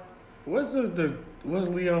 Leon. What's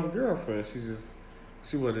Leon's girlfriend?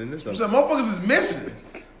 She wasn't in this. So motherfuckers is missing.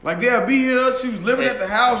 Like they'll be here. She was living at the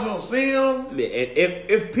house. You don't see them. Yeah,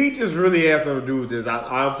 if Peaches really had something to do with this,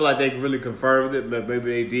 I don't feel like they really confirmed it, but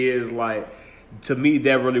maybe they did. It's like, to me,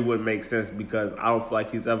 that really wouldn't make sense because I don't feel like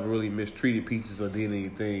he's ever really mistreated Peaches or did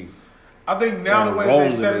anything. I think now the way that they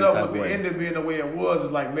set it up with the ending being the way it was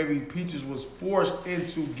is like maybe Peaches was forced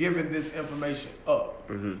into giving this information up.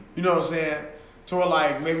 Mm-hmm. You know what I'm saying? To where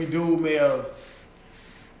like maybe dude may have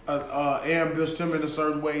ambushed him in a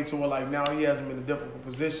certain way to where like now he has him in a difficult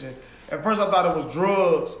position. At first I thought it was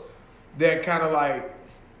drugs that kind of like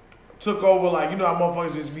took over. Like, you know how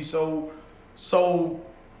motherfuckers just be so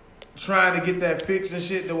trying to get that fix and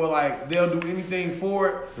shit that were like they'll do anything for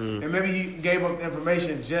it. Mm. And maybe he gave up the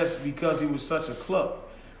information just because he was such a cluck.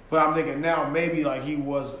 But I'm thinking now maybe like he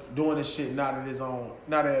was doing this shit not at his own,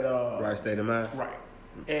 not at right state of mind. Right.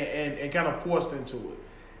 And kind of forced into it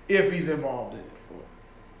if he's involved in it.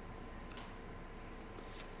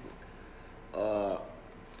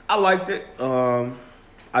 I liked it.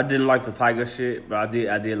 I didn't like the Tiger shit, but I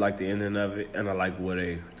did like the ending of it, and I like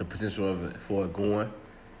the potential of it for it going.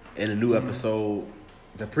 And the new episode,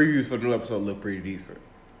 the previews for the new episode look pretty decent.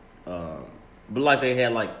 But like they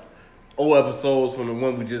had like old episodes from the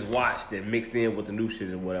one we just watched and mixed in with the new shit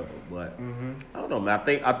and whatever. But I don't know, man.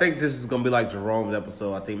 I think this is gonna be like Jerome's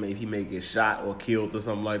episode. I think maybe he may get shot or killed or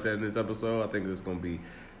something like that in this episode. I think this is gonna be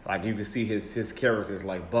like you can see his characters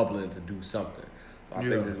like bubbling to do something. So I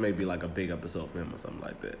think this may be like a big episode for him or something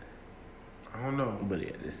like that. I don't know. But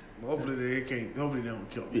yeah, this. Hopefully they can't. Hopefully they don't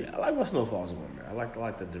kill me. Yeah, I like what Snowfall's going, man. I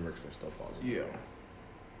like the direction of Snowfall's going.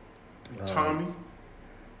 Yeah. Tommy.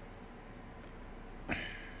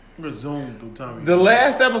 Resume through Tommy. The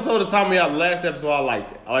last episode of Tommy, I liked it.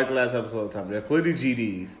 I liked the last episode of Tommy. They're clearly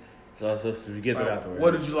GDs. So let's just get that out the way.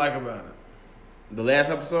 What did you like about it? The last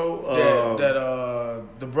episode?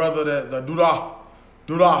 The brother the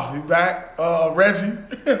Duda, he's back. Reggie.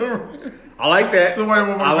 I like that.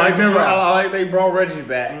 I like they brought Reggie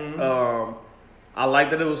back. Mm-hmm. I like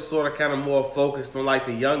that it was sort of kind of more focused on like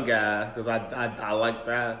the young guys because I like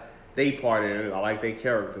that they part in it. I like their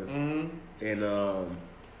characters. Mm-hmm. And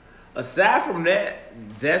aside from that,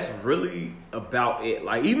 that's really about it.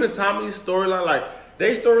 Like even Tommy's storyline, like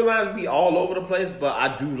their storylines be all over the place, but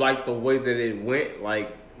I do like the way that it went.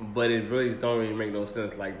 Like, but it really don't really make no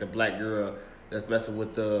sense. Like the black girl that's messing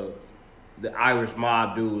with the Irish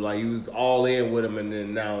mob dude, like you was all in with him, and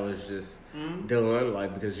then now it's just done.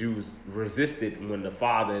 Like because you was resisted when the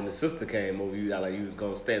father and the sister came over, you got like you was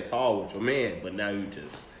gonna stand tall with your man, but now you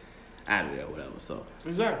just out of there, whatever. So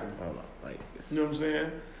exactly, I don't know, like you know what I'm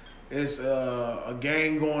saying? It's a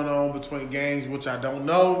gang going on between gangs, which I don't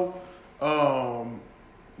know.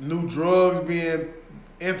 New drugs being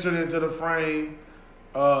entered into the frame.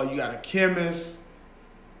 You got a chemist.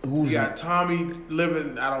 You got Tommy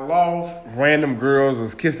living at a loft. Random girls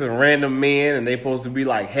is kissing random men, and they supposed to be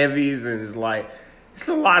like heavies, and it's like it's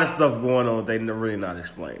a lot of stuff going on. They really not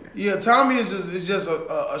explaining. Yeah, Tommy is just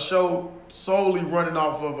a show solely running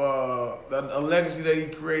off of a legacy that he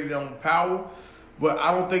created on Power. But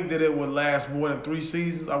I don't think that it would last more than 3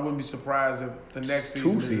 seasons. I wouldn't be surprised if the next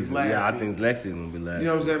season 2 is his seasons. last Yeah, I season. think next season will be last. You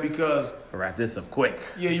know what I'm saying? Because I'll wrap this up quick.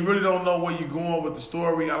 yeah, you really don't know where you're going with the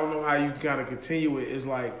story. I don't know how you kind of continue it. It's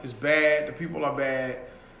like it's bad. The people are bad.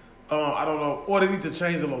 I don't know, or they need to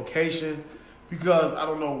change the location because I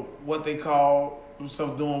don't know what they call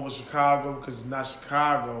themselves doing with Chicago because it's not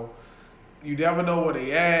Chicago. You never know where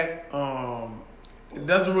they at. It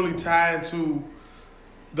doesn't really tie into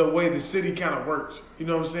the way the city kind of works. You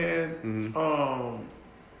know what I'm saying? Mm-hmm.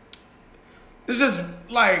 It's just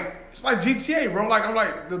like it's like GTA, bro. Like I'm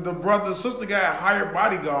like the brother sister guy hired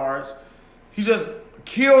bodyguards. He just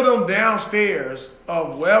killed them downstairs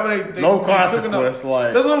of wherever they No cooking up. consequence,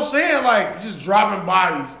 like- That's what I'm saying. Like just dropping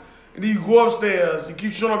bodies, and then you go upstairs. You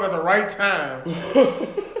keep showing up at the right time,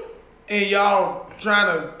 and y'all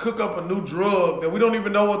trying to cook up a new drug that we don't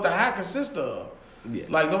even know what the hack consists of. Yeah.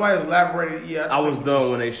 Like nobody's elaborated. Yeah, I was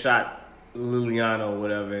done when they shot Liliana or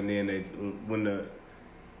whatever, and then when the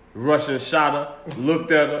Russian shot her,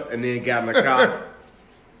 looked at her, and then got in the car.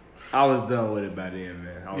 I was done with it by then,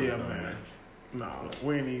 man. I was Yeah, done, man. No,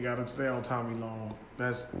 we ain't even gotta stay on Tommy long.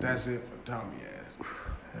 That's it for Tommy ass.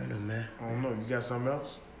 I know, man. I don't know. You got something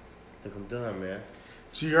else? I think I'm done, man.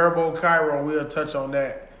 G Herbo Cairo, we'll touch on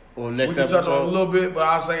that. Well, next We can episode, touch on it a little bit, but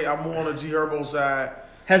I'll say I'm more on the G Herbo side.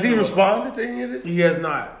 has he So, responded to any of this? He has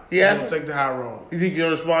not. He hasn't? He'll take the high road. You think he'll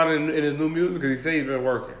respond in his new music? Because he said he's been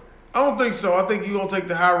working. I don't think so. I think you're gonna take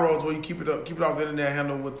the high roads where you keep it off the internet,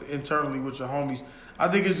 handle with internally with your homies. I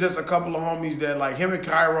think it's just a couple of homies that like him and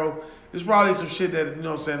Cairo. There's probably some shit that you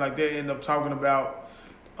know what I'm saying like they end up talking about.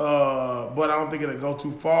 But I don't think it'll go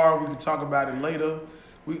too far. We can talk about it later.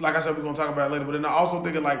 Like I said, we're gonna talk about it later. But then I also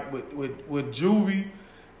think it like with Juvie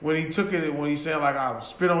when he took it when he's saying like I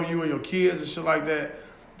spit on you and your kids and shit like that.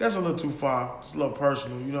 That's a little too far. It's a little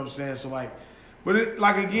personal. You know what I'm saying? So like, but it,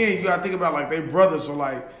 like again, you gotta think about like they brothers. So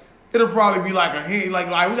like. It'll probably be like a hint, like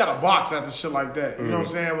we got a box after shit like that. You know what I'm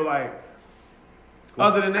saying? But like,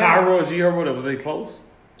 other than that, Cairo and G Herbo, was they close?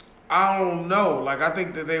 I don't know. Like I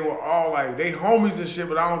think that they were all like they homies and shit,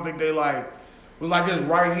 but I don't think they like was like his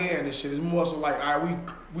right hand and shit. It's more so like, all right,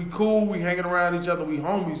 we cool, we hanging around each other, we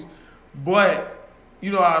homies. But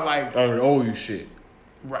you know, I like I owe you shit.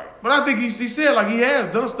 right. But I think he said like he has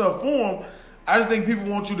done stuff for him. I just think people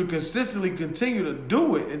want you to consistently continue to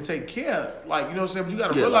do it and take care. Like, you know what I'm saying? But you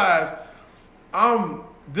got to realize I'm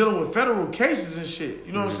dealing with federal cases and shit.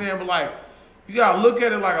 You know what I'm saying? But like, you got to look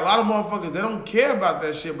at it like a lot of motherfuckers, they don't care about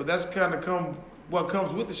that shit. But that's kind of what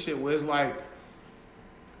comes with the shit where it's like,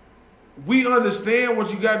 we understand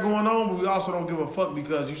what you got going on, but we also don't give a fuck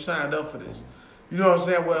because you signed up for this. You know what I'm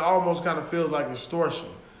saying? Where it almost kind of feels like extortion.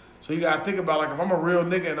 So you got to think about like, if I'm a real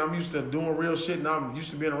nigga and I'm used to doing real shit and I'm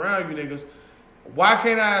used to being around you niggas, why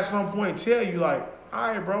can't I at some point tell you like, all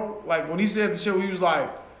right, bro? Like when he said the shit, he was like,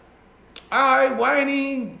 all right, why ain't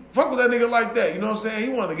he fuck with that nigga like that? You know what I'm saying? He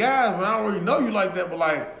one of the guys, but I don't really know you like that. But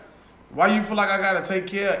like, why you feel like I gotta take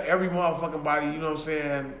care of every motherfucking body? You know what I'm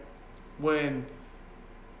saying? When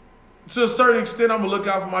to a certain extent, I'm gonna look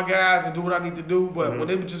out for my guys and do what I need to do. But when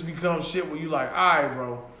it just becomes shit where you like, all right,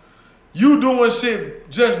 bro, you doing shit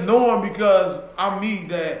just knowing because I'm me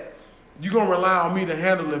that. You gonna rely on me to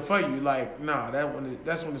handle it for you? Like, nah,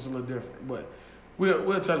 that's when it's a little different. But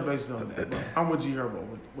we'll touch bases on that. But I'm with G Herbo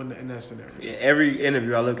in that scenario. Yeah, every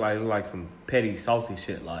interview I look like some petty, salty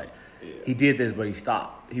shit. Like he did this, but he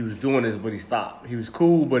stopped. He was doing this, but he stopped. He was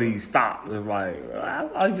cool, but he stopped. It's like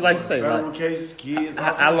like you say, Federal like, cases, kids.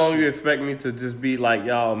 how long you expect me to just be like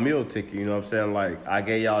y'all meal ticket? You know what I'm saying? Like I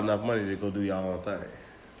gave y'all enough money to go do y'all own thing.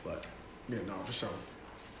 But yeah, no, for sure.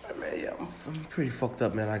 man, yeah, I'm pretty fucked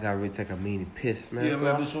up, man. I gotta really take a mean piss, man. Yeah, So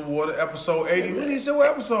man, this was water episode 80. What did you say what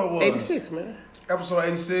episode was? 86, man. Episode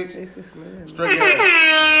 86. 86, man. Straight gas.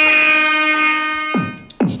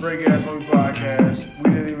 Straight Gas Homie Podcast. We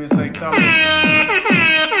didn't even say comments.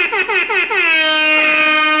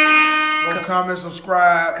 Go comment,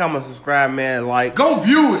 subscribe. Comment, subscribe, man. Like, Go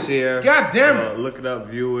view it. share. God damn it. Look it up,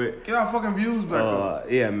 view it. Get our fucking views back up.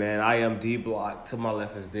 Yeah, man. I am D Block. To my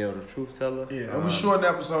left is Dale, the truth teller. Yeah, and we shorten the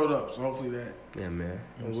episode up, so hopefully that. Yeah, man.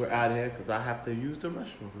 And we're out of here because I have to use the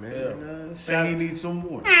restroom, man. Yeah. And, Think he needs some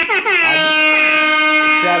water. shout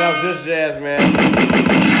out Just Jazz, man.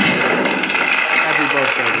 Happy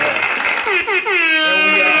birthday, man.